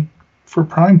ready for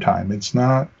prime time. It's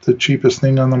not the cheapest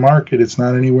thing on the market. It's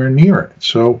not anywhere near it.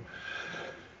 So,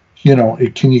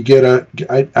 can you get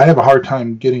I have a hard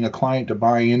time getting a client to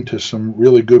buy into some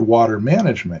really good water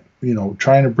management.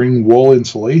 Trying to bring wool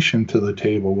insulation to the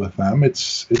table with them,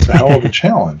 it's a hell of a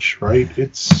challenge, right?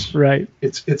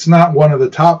 It's not one of the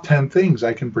top 10 things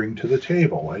I can bring to the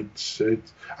table.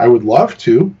 I would love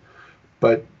to,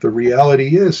 but the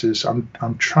reality is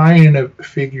I'm trying to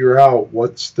figure out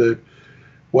what's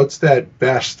that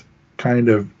best kind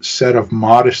of set of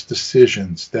modest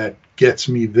decisions that gets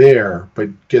me there, but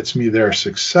gets me there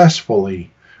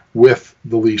successfully with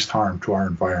the least harm to our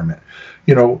environment.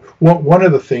 One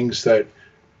of the things that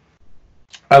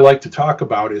I like to talk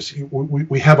about is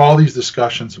we have all these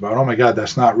discussions about, oh my God,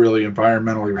 that's not really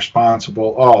environmentally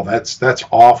responsible. Oh, that's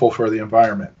awful for the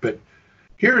environment. But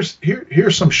here's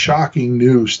some shocking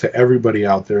news to everybody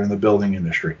out there in the building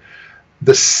industry.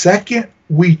 The second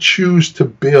we choose to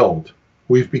build,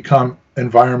 we've become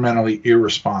environmentally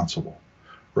irresponsible,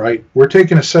 right? We're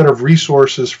taking a set of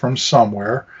resources from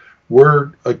somewhere,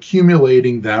 we're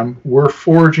accumulating them, we're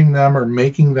forging them or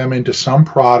making them into some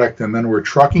product, and then we're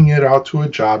trucking it out to a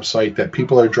job site that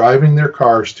people are driving their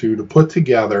cars to put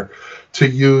together to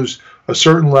use a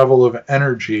certain level of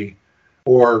energy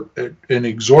or an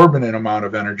exorbitant amount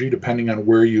of energy, depending on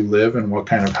where you live and what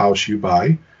kind of house you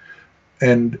buy.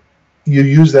 And you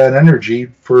use that energy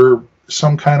for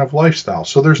some kind of lifestyle.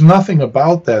 So there's nothing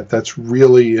about that that's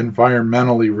really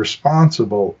environmentally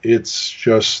responsible. It's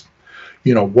just,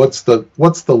 what's the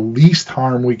least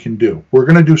harm we can do? We're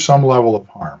going to do some level of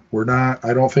harm.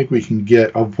 I don't think we can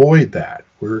avoid that.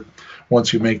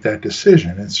 Once you make that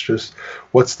decision, it's just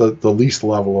what's the least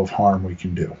level of harm we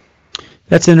can do.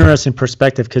 That's an interesting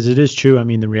perspective, because it is true. I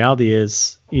mean, the reality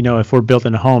is, if we're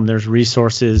building a home, there's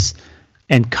resources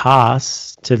and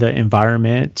costs to the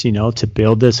environment, to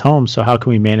build this home. So how can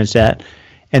we manage that?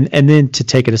 And then to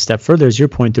take it a step further, is your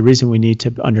point, the reason we need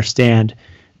to understand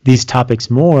these topics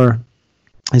more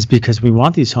is because we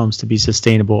want these homes to be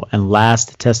sustainable and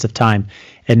last the test of time,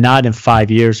 and not in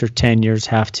 5 years or 10 years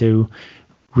have to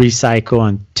recycle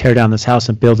and tear down this house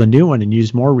and build a new one and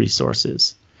use more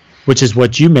resources, which is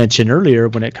what you mentioned earlier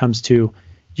when it comes to,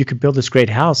 you could build this great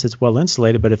house, it's well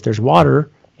insulated, but if there's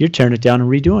water, you're tearing it down and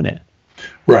redoing it.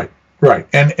 Right.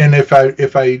 And if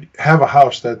I have a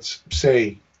house that's,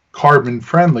 say, carbon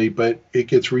friendly, but it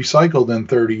gets recycled in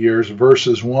 30 years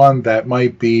versus one that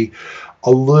might be a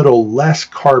little less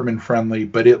carbon friendly,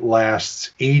 but it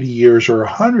lasts 80 years or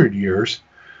 100 years,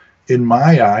 in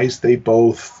my eyes, they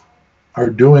both are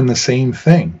doing the same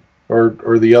thing, or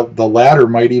the latter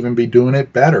might even be doing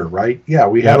it better, right? Yeah,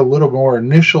 we had a little more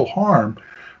initial harm,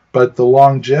 but the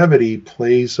longevity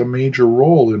plays a major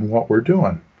role in what we're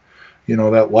doing.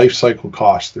 That life cycle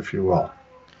cost, if you will.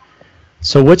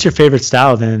 So what's your favorite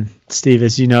style then, Steve?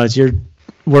 As you're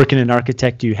working in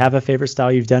architect, do you have a favorite style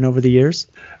you've done over the years?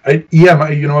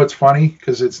 It's funny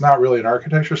because it's not really an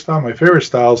architecture style. My favorite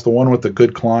style is the one with the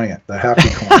good client, the happy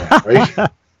client, right?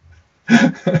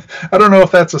 I don't know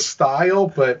if that's a style,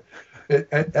 but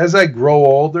as I grow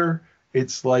older,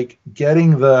 it's like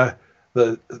getting the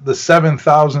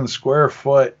 7,000 square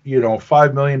foot,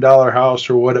 $5 million house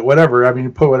or whatever. I mean,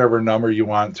 you put whatever number you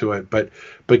want to it, but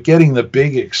getting the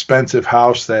big expensive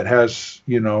house that has,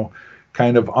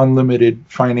 kind of unlimited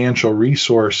financial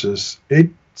resources, it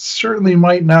certainly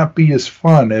might not be as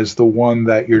fun as the one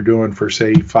that you're doing for,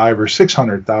 say, $500,000 or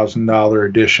 $600,000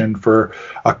 addition for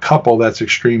a couple that's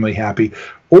extremely happy.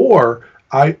 Or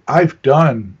I've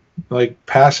done like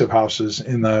passive houses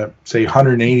in the, say,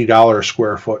 $180 a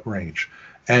square foot range.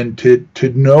 And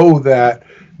to know that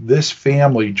this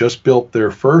family just built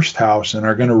their first house and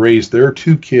are going to raise their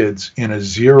 2 kids in a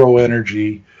zero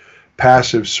energy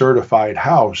passive certified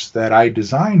house that I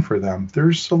designed for them,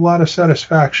 there's a lot of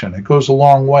satisfaction. It goes a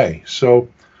long way. So,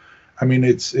 I mean,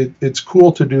 it's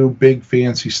cool to do big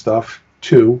fancy stuff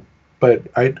too, but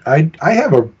I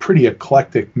have a pretty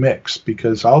eclectic mix,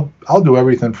 because I'll do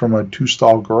everything from a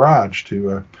 2-stall garage to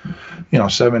a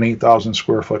 7,000-8,000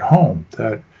 square foot home.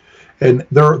 And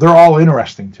they're all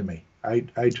interesting to me.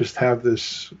 I just have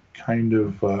this kind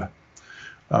of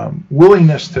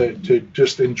willingness to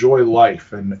just enjoy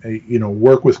life and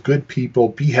work with good people,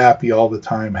 be happy all the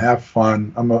time, have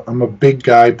fun. I'm a big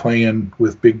guy playing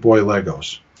with big boy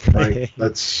Legos, right?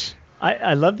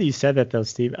 I love that you said that though,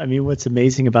 Steve. I mean, what's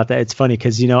amazing about that, it's funny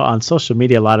because on social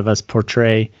media a lot of us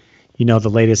portray the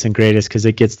latest and greatest because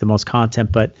it gets the most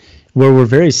content, but where we're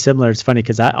very similar, it's funny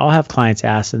because I'll have clients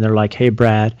ask and they're like, hey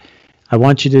Brad, I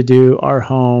want you to do our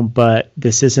home, but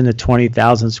this isn't a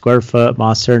 20,000 square foot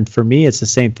monster. And for me, it's the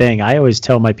same thing. I always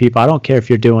tell my people, I don't care if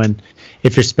you're doing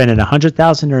if you're spending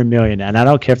 $100,000 or $1 million, and I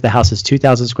don't care if the house is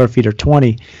 2,000 square feet or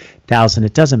 20,000,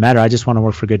 it doesn't matter. I just want to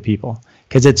work for good people,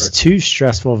 because it's too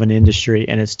stressful of an industry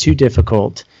and it's too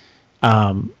difficult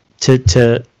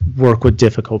to work with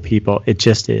difficult people. It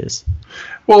just is.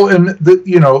 Well, and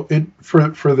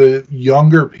for the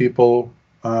younger people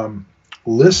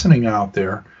listening out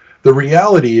there, the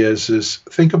reality is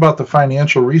think about the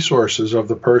financial resources of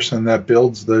the person that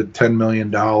builds the $10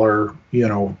 million,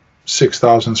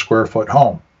 6,000 square foot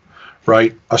home,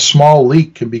 right? A small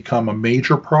leak can become a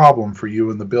major problem for you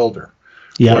and the builder.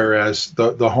 Yep. Whereas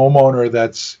the homeowner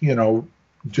that's,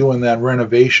 doing that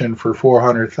renovation for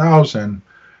 $400,000,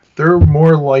 they're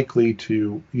more likely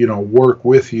to, work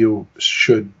with you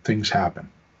should things happen.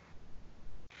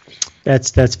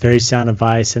 That's very sound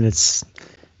advice, and it's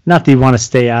not that you want to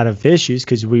stay out of issues,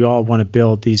 because we all want to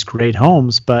build these great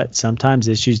homes, but sometimes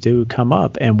issues do come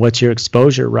up. And what's your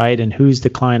exposure, right? And who's the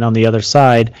client on the other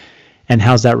side, and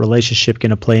how's that relationship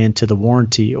going to play into the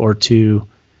warranty or to,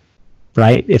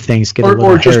 right, if things get a little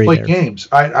or just hairy play there. Games.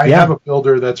 I have a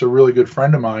builder that's a really good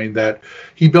friend of mine that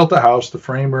he built a house. The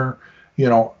framer,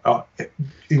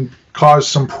 it caused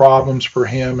some problems for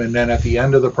him, and then at the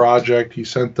end of the project, he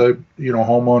sent the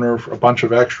homeowner a bunch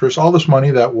of extras, all this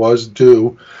money that was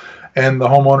due, and the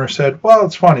homeowner said, "Well,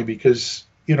 it's funny because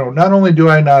not only do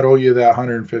I not owe you that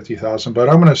 $150,000, but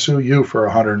I'm going to sue you for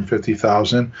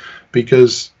 $150,000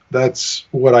 because that's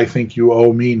what I think you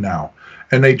owe me now."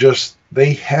 And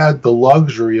they had the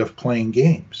luxury of playing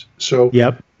games. So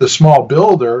the small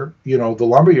builder, the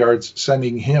lumberyard's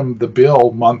sending him the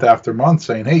bill month after month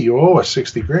saying, "Hey, you owe us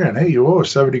 $60,000. Hey, you owe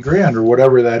us $70,000," or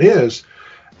whatever that is.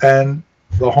 And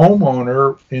the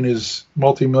homeowner in his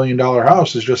multi-million-dollar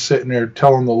house is just sitting there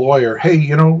telling the lawyer, "Hey,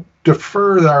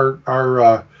 defer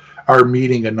our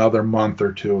meeting another month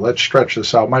or two. Let's stretch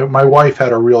this out. My wife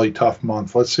had a really tough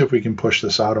month. Let's see if we can push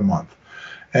this out a month."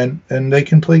 And they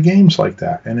can play games like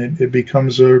that, and it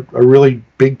becomes a really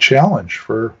big challenge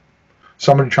for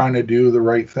somebody trying to do the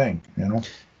right thing.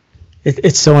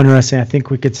 It's so interesting. I think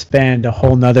we could spend a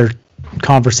whole nother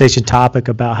conversation topic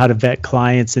about how to vet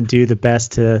clients and do the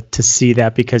best to see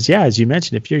that, because as you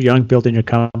mentioned, if you're young building your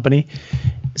company,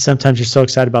 sometimes you're so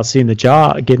excited about getting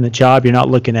the job, you're not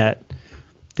looking at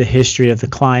the history of the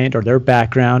client or their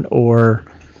background, or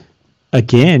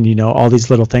again, all these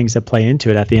little things that play into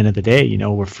it at the end of the day,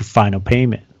 we're for final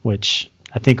payment, which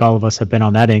I think all of us have been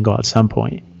on that angle at some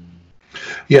point.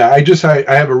 Yeah, I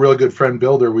have a really good friend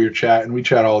builder. We chat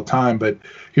all the time, but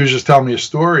he was just telling me a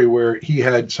story where he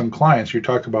had some clients. You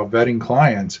talked about vetting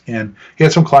clients, and he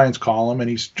had some clients call him, and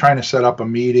he's trying to set up a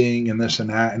meeting and this and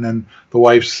that, and then the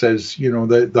wife says,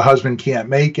 the husband can't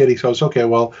make it. He says, "Okay,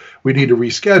 well, we need to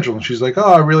reschedule." And she's like,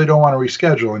 "Oh, I really don't want to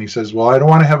reschedule." And he says, "Well, I don't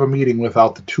want to have a meeting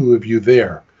without the two of you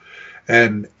there."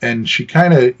 And she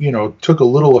kind of, took a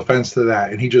little offense to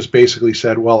that, and he just basically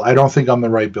said, "Well, I don't think I'm the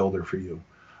right builder for you.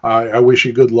 I wish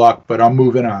you good luck, but I'm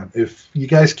moving on. If you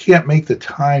guys can't make the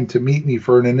time to meet me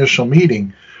for an initial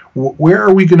meeting, where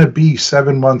are we going to be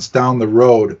 7 months down the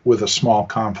road with a small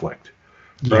conflict?"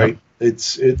 Right?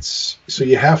 It's so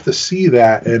you have to see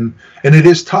that, and it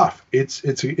is tough.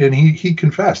 And he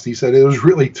confessed. He said it was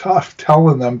really tough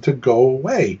telling them to go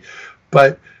away.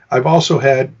 But I've also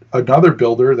had another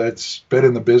builder that's been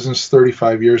in the business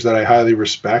 35 years that I highly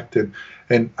respect, and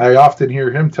I often hear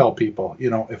him tell people,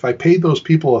 if I paid those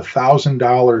people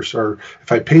 $1,000, or if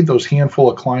I paid those handful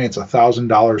of clients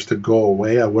 $1,000 to go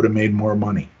away, I would have made more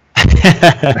money.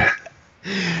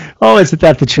 Oh, isn't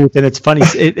that the truth? And it's funny.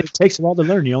 It takes a while to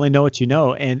learn. You only know what you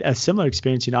know. And a similar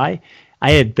experience, I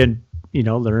had been,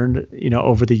 learned,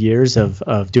 over the years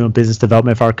of doing business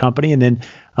development for our company. And then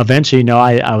eventually,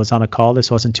 I was on a call.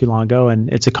 This wasn't too long ago.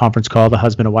 And it's a conference call. The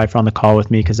husband and wife are on the call with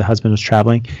me because the husband was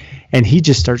traveling. And he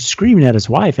just starts screaming at his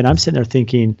wife. And I'm sitting there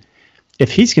thinking,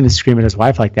 if he's going to scream at his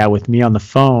wife like that with me on the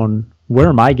phone, where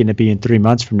am I going to be in 3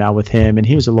 months from now with him? And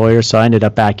he was a lawyer, so I ended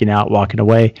up backing out, walking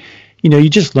away. You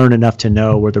just learn enough to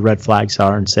know where the red flags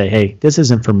are and say, "Hey, this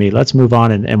isn't for me. Let's move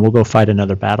on and we'll go fight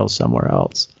another battle somewhere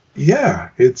else." Yeah,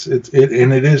 it's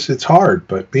hard,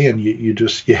 but man, you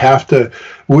have to.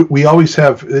 We always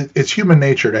have. It's human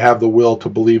nature to have the will to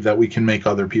believe that we can make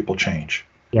other people change.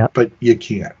 Yeah, but you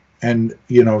can't, and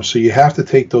so you have to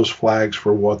take those flags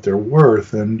for what they're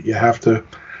worth, and you have to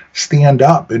stand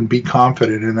up and be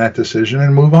confident in that decision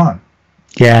and move on.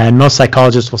 Yeah, and most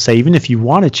psychologists will say even if you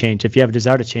want to change, if you have a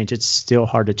desire to change, it's still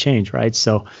hard to change, right?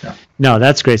 So, No,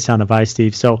 that's great sound advice,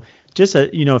 Steve. So, just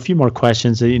a few more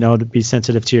questions, to be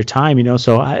sensitive to your time.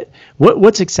 So,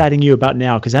 what's exciting you about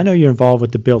now? Because I know you're involved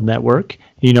with the Build Network,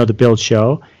 the Build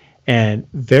Show, and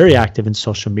very active in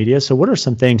social media. So, what are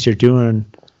some things you're doing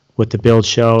the Build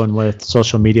Show and with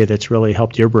social media that's really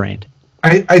helped your brand?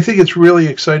 I think it's really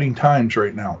exciting times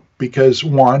right now because,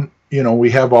 one,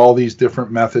 we have all these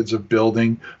different methods of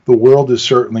building. The world is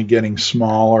certainly getting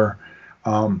smaller.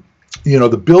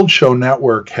 The Build Show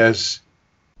network has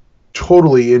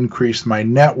totally increased my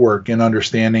network and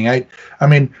understanding. I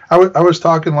was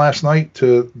talking last night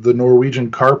to the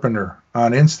Norwegian carpenter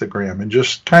on Instagram and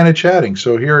just kind of chatting.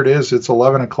 So here it is, it's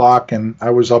 11 o'clock and I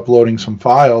was uploading some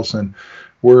files and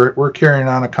we're carrying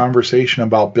on a conversation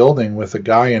about building with a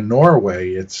guy in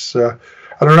Norway. It's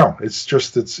I don't know,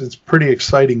 it's pretty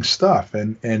exciting stuff.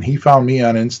 And he found me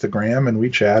on Instagram and we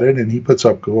chatted and he puts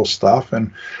up cool stuff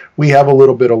and we have a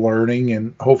little bit of learning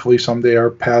and hopefully someday our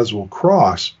paths will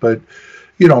cross. But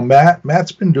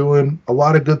Matt's been doing a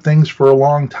lot of good things for a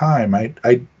long time.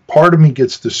 I part of me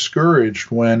gets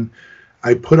discouraged when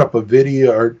I put up a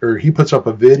video or he puts up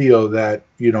a video that,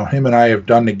 him and I have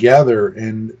done together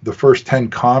and the first 10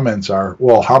 comments are,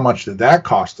 well, how much did that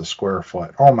cost a square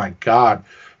foot? Oh my God,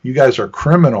 you guys are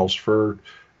criminals for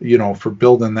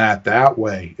building that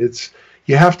way.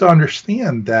 You have to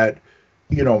understand that,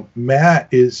 Matt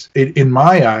is, in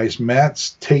my eyes,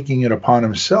 Matt's taking it upon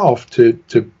himself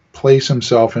to place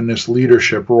himself in this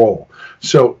leadership role.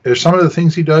 So are some of the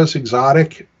things he does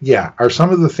exotic? Yeah. Are some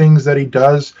of the things that he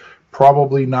does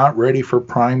probably not ready for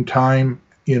prime time,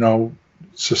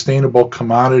 sustainable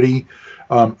commodity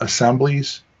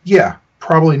assemblies? Yeah,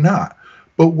 probably not.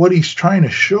 But what he's trying to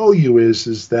show you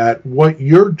is that what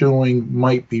you're doing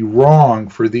might be wrong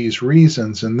for these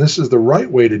reasons, and this is the right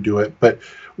way to do it. But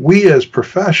we as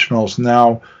professionals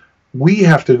now, we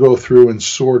have to go through and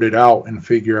sort it out and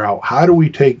figure out how do we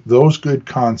take those good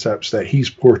concepts that he's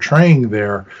portraying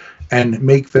there and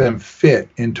make them fit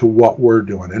into what we're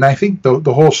doing. And I think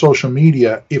the whole social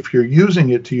media, if you're using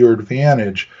it to your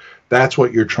advantage, that's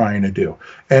what you're trying to do.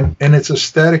 And it's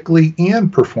aesthetically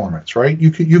and performance, right?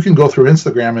 You can go through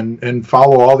Instagram and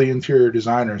follow all the interior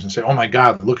designers and say, oh my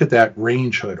God, look at that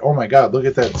range hood. Oh my God, look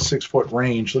at that 6-foot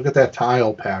range. Look at that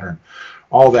tile pattern.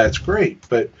 All that's great.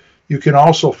 But you can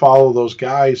also follow those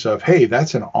guys of, hey,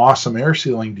 that's an awesome air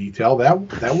sealing detail.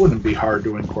 That wouldn't be hard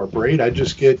to incorporate. I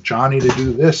just get Johnny to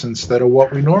do this instead of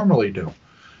what we normally do.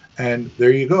 And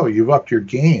there you go. You've upped your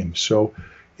game. So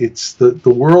it's the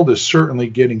world is certainly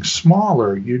getting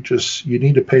smaller. You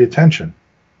need to pay attention.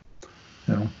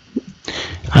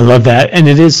 I love that. And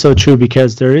it is so true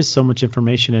because there is so much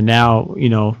information. And now,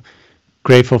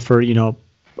 grateful for,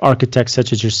 architects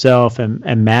such as yourself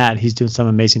and Matt. He's doing some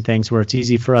amazing things where it's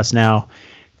easy for us now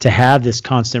to have this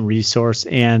constant resource.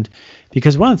 And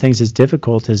because one of the things that's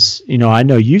difficult is, I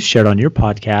know you've shared on your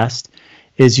podcast,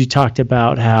 is you talked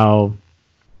about how,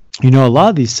 a lot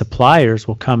of these suppliers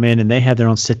will come in and they have their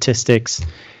own statistics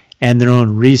and their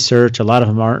own research. A lot of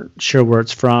them aren't sure where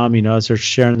it's from, as they're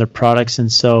sharing their products.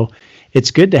 And so it's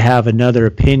good to have another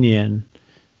opinion,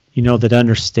 that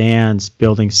understands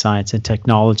building science and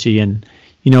technology and,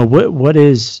 what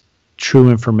is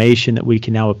true information that we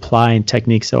can now apply and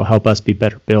techniques that will help us be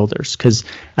better builders? Because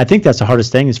I think that's the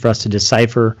hardest thing is for us to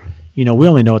decipher. We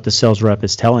only know what the sales rep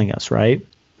is telling us, right?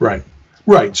 Right.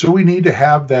 So we need to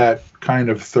have that kind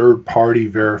of third-party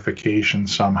verification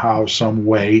somehow, some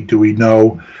way. Do we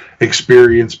know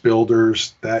experienced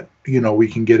builders that we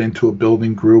can get into a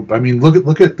building group? I mean,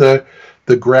 look at the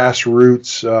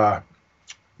grassroots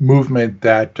movement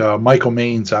that Michael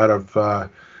Maines out of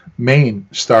Maine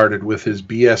started with his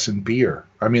BS and beer.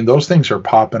 I mean, those things are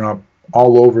popping up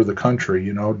all over the country,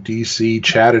 DC,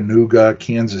 Chattanooga,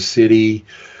 Kansas City,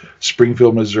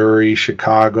 Springfield, Missouri,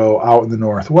 Chicago, out in the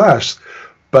Northwest.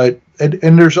 But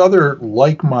and there's other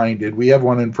like-minded. We have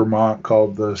one in Vermont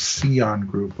called the SEON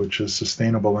Group, which is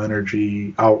Sustainable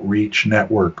Energy Outreach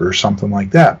Network or something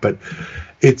like that. But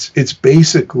it's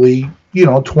basically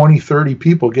 20, 30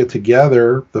 people get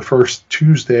together the first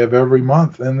Tuesday of every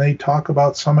month and they talk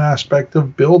about some aspect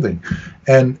of building.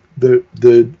 And the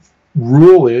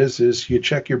rule is you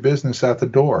check your business at the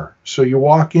door. So you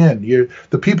walk in,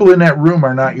 the people in that room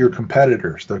are not your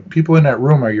competitors. The people in that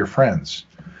room are your friends.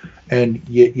 And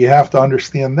you have to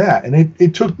understand that. And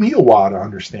it took me a while to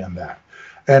understand that.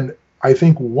 And I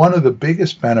think one of the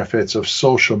biggest benefits of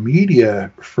social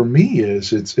media for me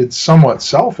is it's somewhat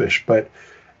selfish, but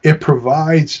it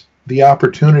provides the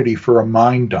opportunity for a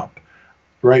mind dump,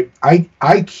 right?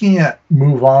 I can't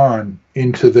move on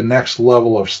into the next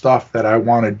level of stuff that I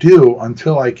want to do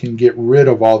until I can get rid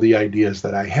of all the ideas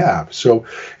that I have. So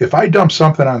if I dump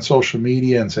something on social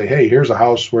media and say, hey, here's a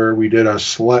house where we did a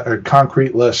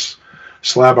concrete-less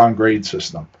slab on grade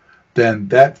system, then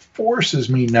that forces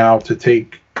me now to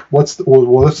take what's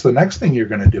the next thing you're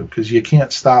going to do, because you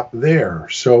can't stop there.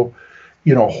 So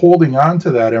holding on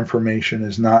to that information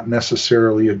is not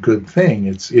necessarily a good thing.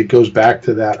 It goes back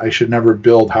to that I should never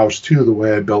build house 2 the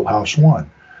way I built house 1.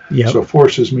 Yep. So it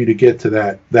forces me to get to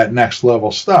that next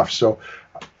level stuff. So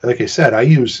like I said, I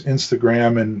use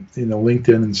Instagram and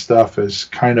LinkedIn and stuff as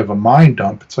kind of a mind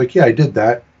dump. It's like, yeah, I did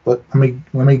that. Let me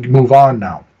move on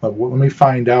now. Let me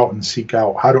find out and seek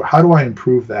out how do I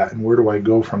improve that, and where do I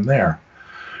go from there?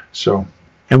 So,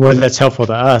 and whether that's helpful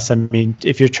to us, I mean,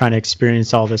 if you're trying to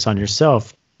experience all this on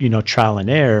yourself, trial and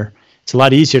error, it's a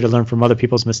lot easier to learn from other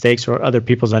people's mistakes or other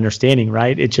people's understanding,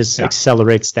 right? It just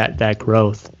accelerates that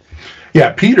growth.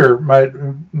 Yeah, Peter, my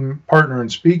partner in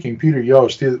speaking, Peter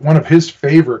Yost, one of his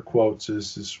favorite quotes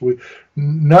is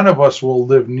none of us will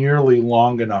live nearly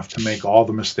long enough to make all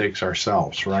the mistakes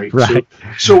ourselves, right? Right.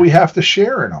 So we have to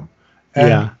share in them.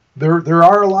 And there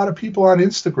are a lot of people on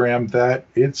Instagram that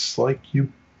it's like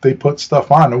they put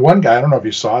stuff on. And one guy, I don't know if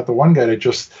you saw it, the one guy that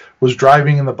just was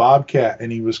driving in the Bobcat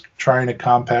and he was trying to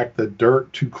compact the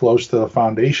dirt too close to the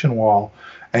foundation wall.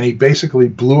 And he basically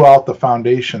blew out the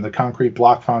foundation, the concrete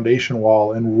block foundation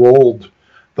wall, and rolled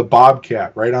the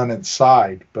Bobcat right on its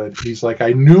side. But he's like,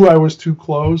 I knew I was too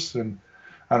close, and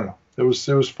I don't know. It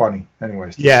was funny.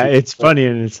 Anyways. Yeah, it's funny,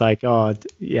 and it's like, oh,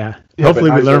 yeah.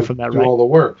 Hopefully we learn from that, right? Do all the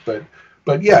work, but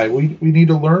yeah, we need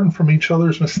to learn from each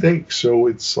other's mistakes. So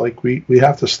it's like we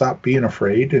have to stop being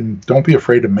afraid, and don't be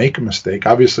afraid to make a mistake.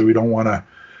 Obviously, we don't want to,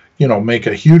 make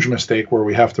a huge mistake where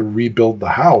we have to rebuild the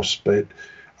house, but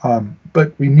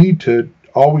we need to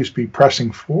always be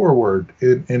pressing forward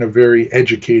in a very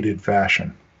educated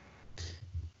fashion.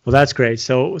 Well, that's great.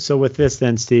 So with this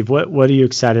then, Steve, what are you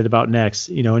excited about next?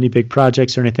 Any big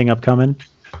projects or anything upcoming?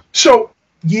 So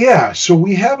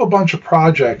we have a bunch of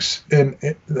projects, and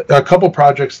a couple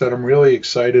projects that I'm really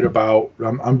excited about.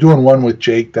 I'm doing one with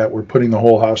Jake that we're putting the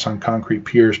whole house on concrete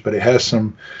piers, but it has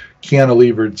some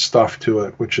cantilevered stuff to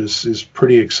it, which is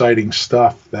pretty exciting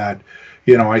stuff that,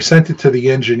 I sent it to the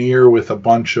engineer with a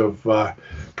bunch of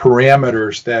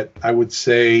parameters that I would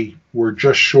say were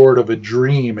just short of a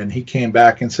dream. And he came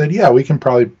back and said, yeah, we can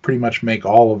probably pretty much make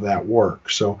all of that work.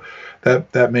 So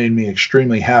that made me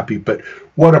extremely happy. But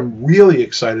what I'm really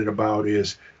excited about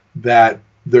is that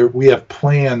we have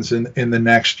plans in the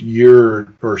next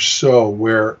year or so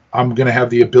where I'm going to have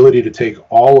the ability to take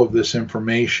all of this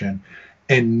information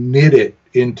and knit it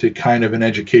into kind of an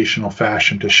educational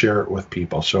fashion to share it with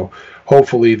people. So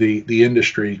hopefully the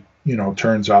industry,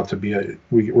 turns out to be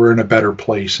we're in a better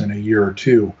place in a year or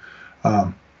two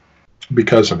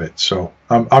because of it. So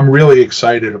I'm really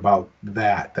excited about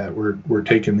that we're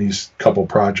taking these couple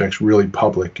projects really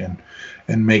public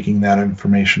and making that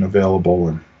information available.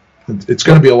 And it's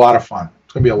going to be a lot of fun.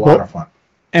 It's going to be a lot of fun.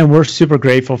 And we're super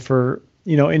grateful for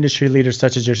industry leaders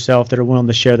such as yourself that are willing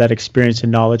to share that experience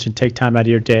and knowledge and take time out of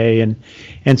your day.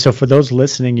 And so for those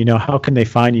listening, how can they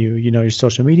find you? Your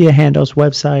social media handles,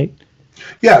 website?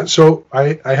 Yeah, so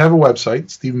I have a website,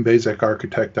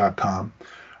 StephenBazekArchitect.com.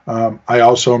 I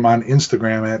also am on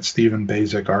Instagram at Stephen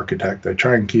Bazek Architect. I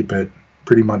try and keep it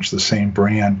pretty much the same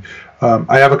brand.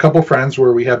 I have a couple friends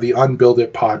where we have the Unbuild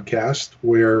It podcast,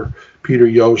 where Peter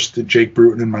Yost, Jake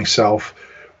Bruton, and myself,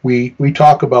 we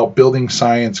talk about building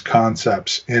science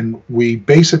concepts, and we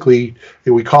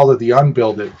call it the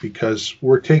Unbuild It because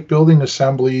we take building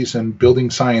assemblies and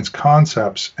building science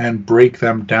concepts and break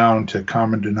them down to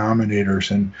common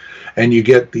denominators, and you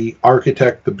get the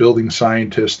architect, the building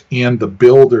scientist, and the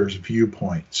builder's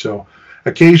viewpoint. So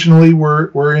occasionally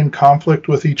we're in conflict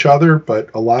with each other, but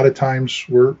a lot of times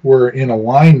we're in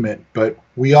alignment, but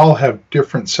we all have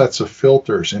different sets of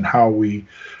filters in how we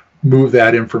move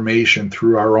that information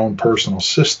through our own personal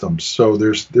systems. So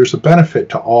there's a benefit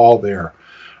to all there,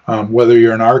 whether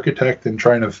you're an architect and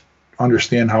trying to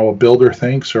understand how a builder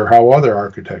thinks or how other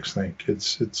architects think.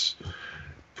 It's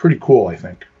pretty cool, I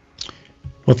think.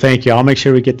 Well, thank you. I'll make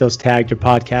sure we get those tagged, your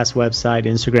podcast, website,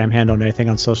 Instagram handle, and everything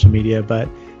on social media. But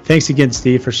thanks again,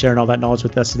 Steve, for sharing all that knowledge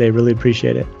with us today. Really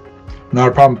appreciate it. Not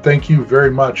a problem. Thank you very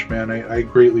much, man. I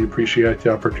greatly appreciate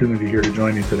the opportunity here to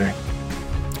join you today.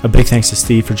 A big thanks to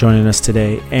Steve for joining us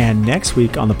today. And next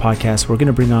week on the podcast, we're going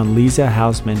to bring on Lisa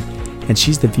Hausman, and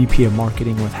she's the VP of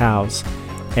Marketing with Houzz,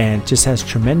 and just has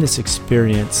tremendous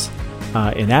experience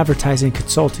in advertising,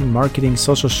 consulting, marketing,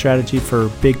 social strategy for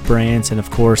big brands. And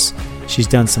of course, she's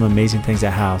done some amazing things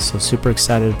at Houzz. So super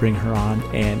excited to bring her on,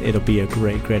 and it'll be a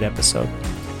great, great episode.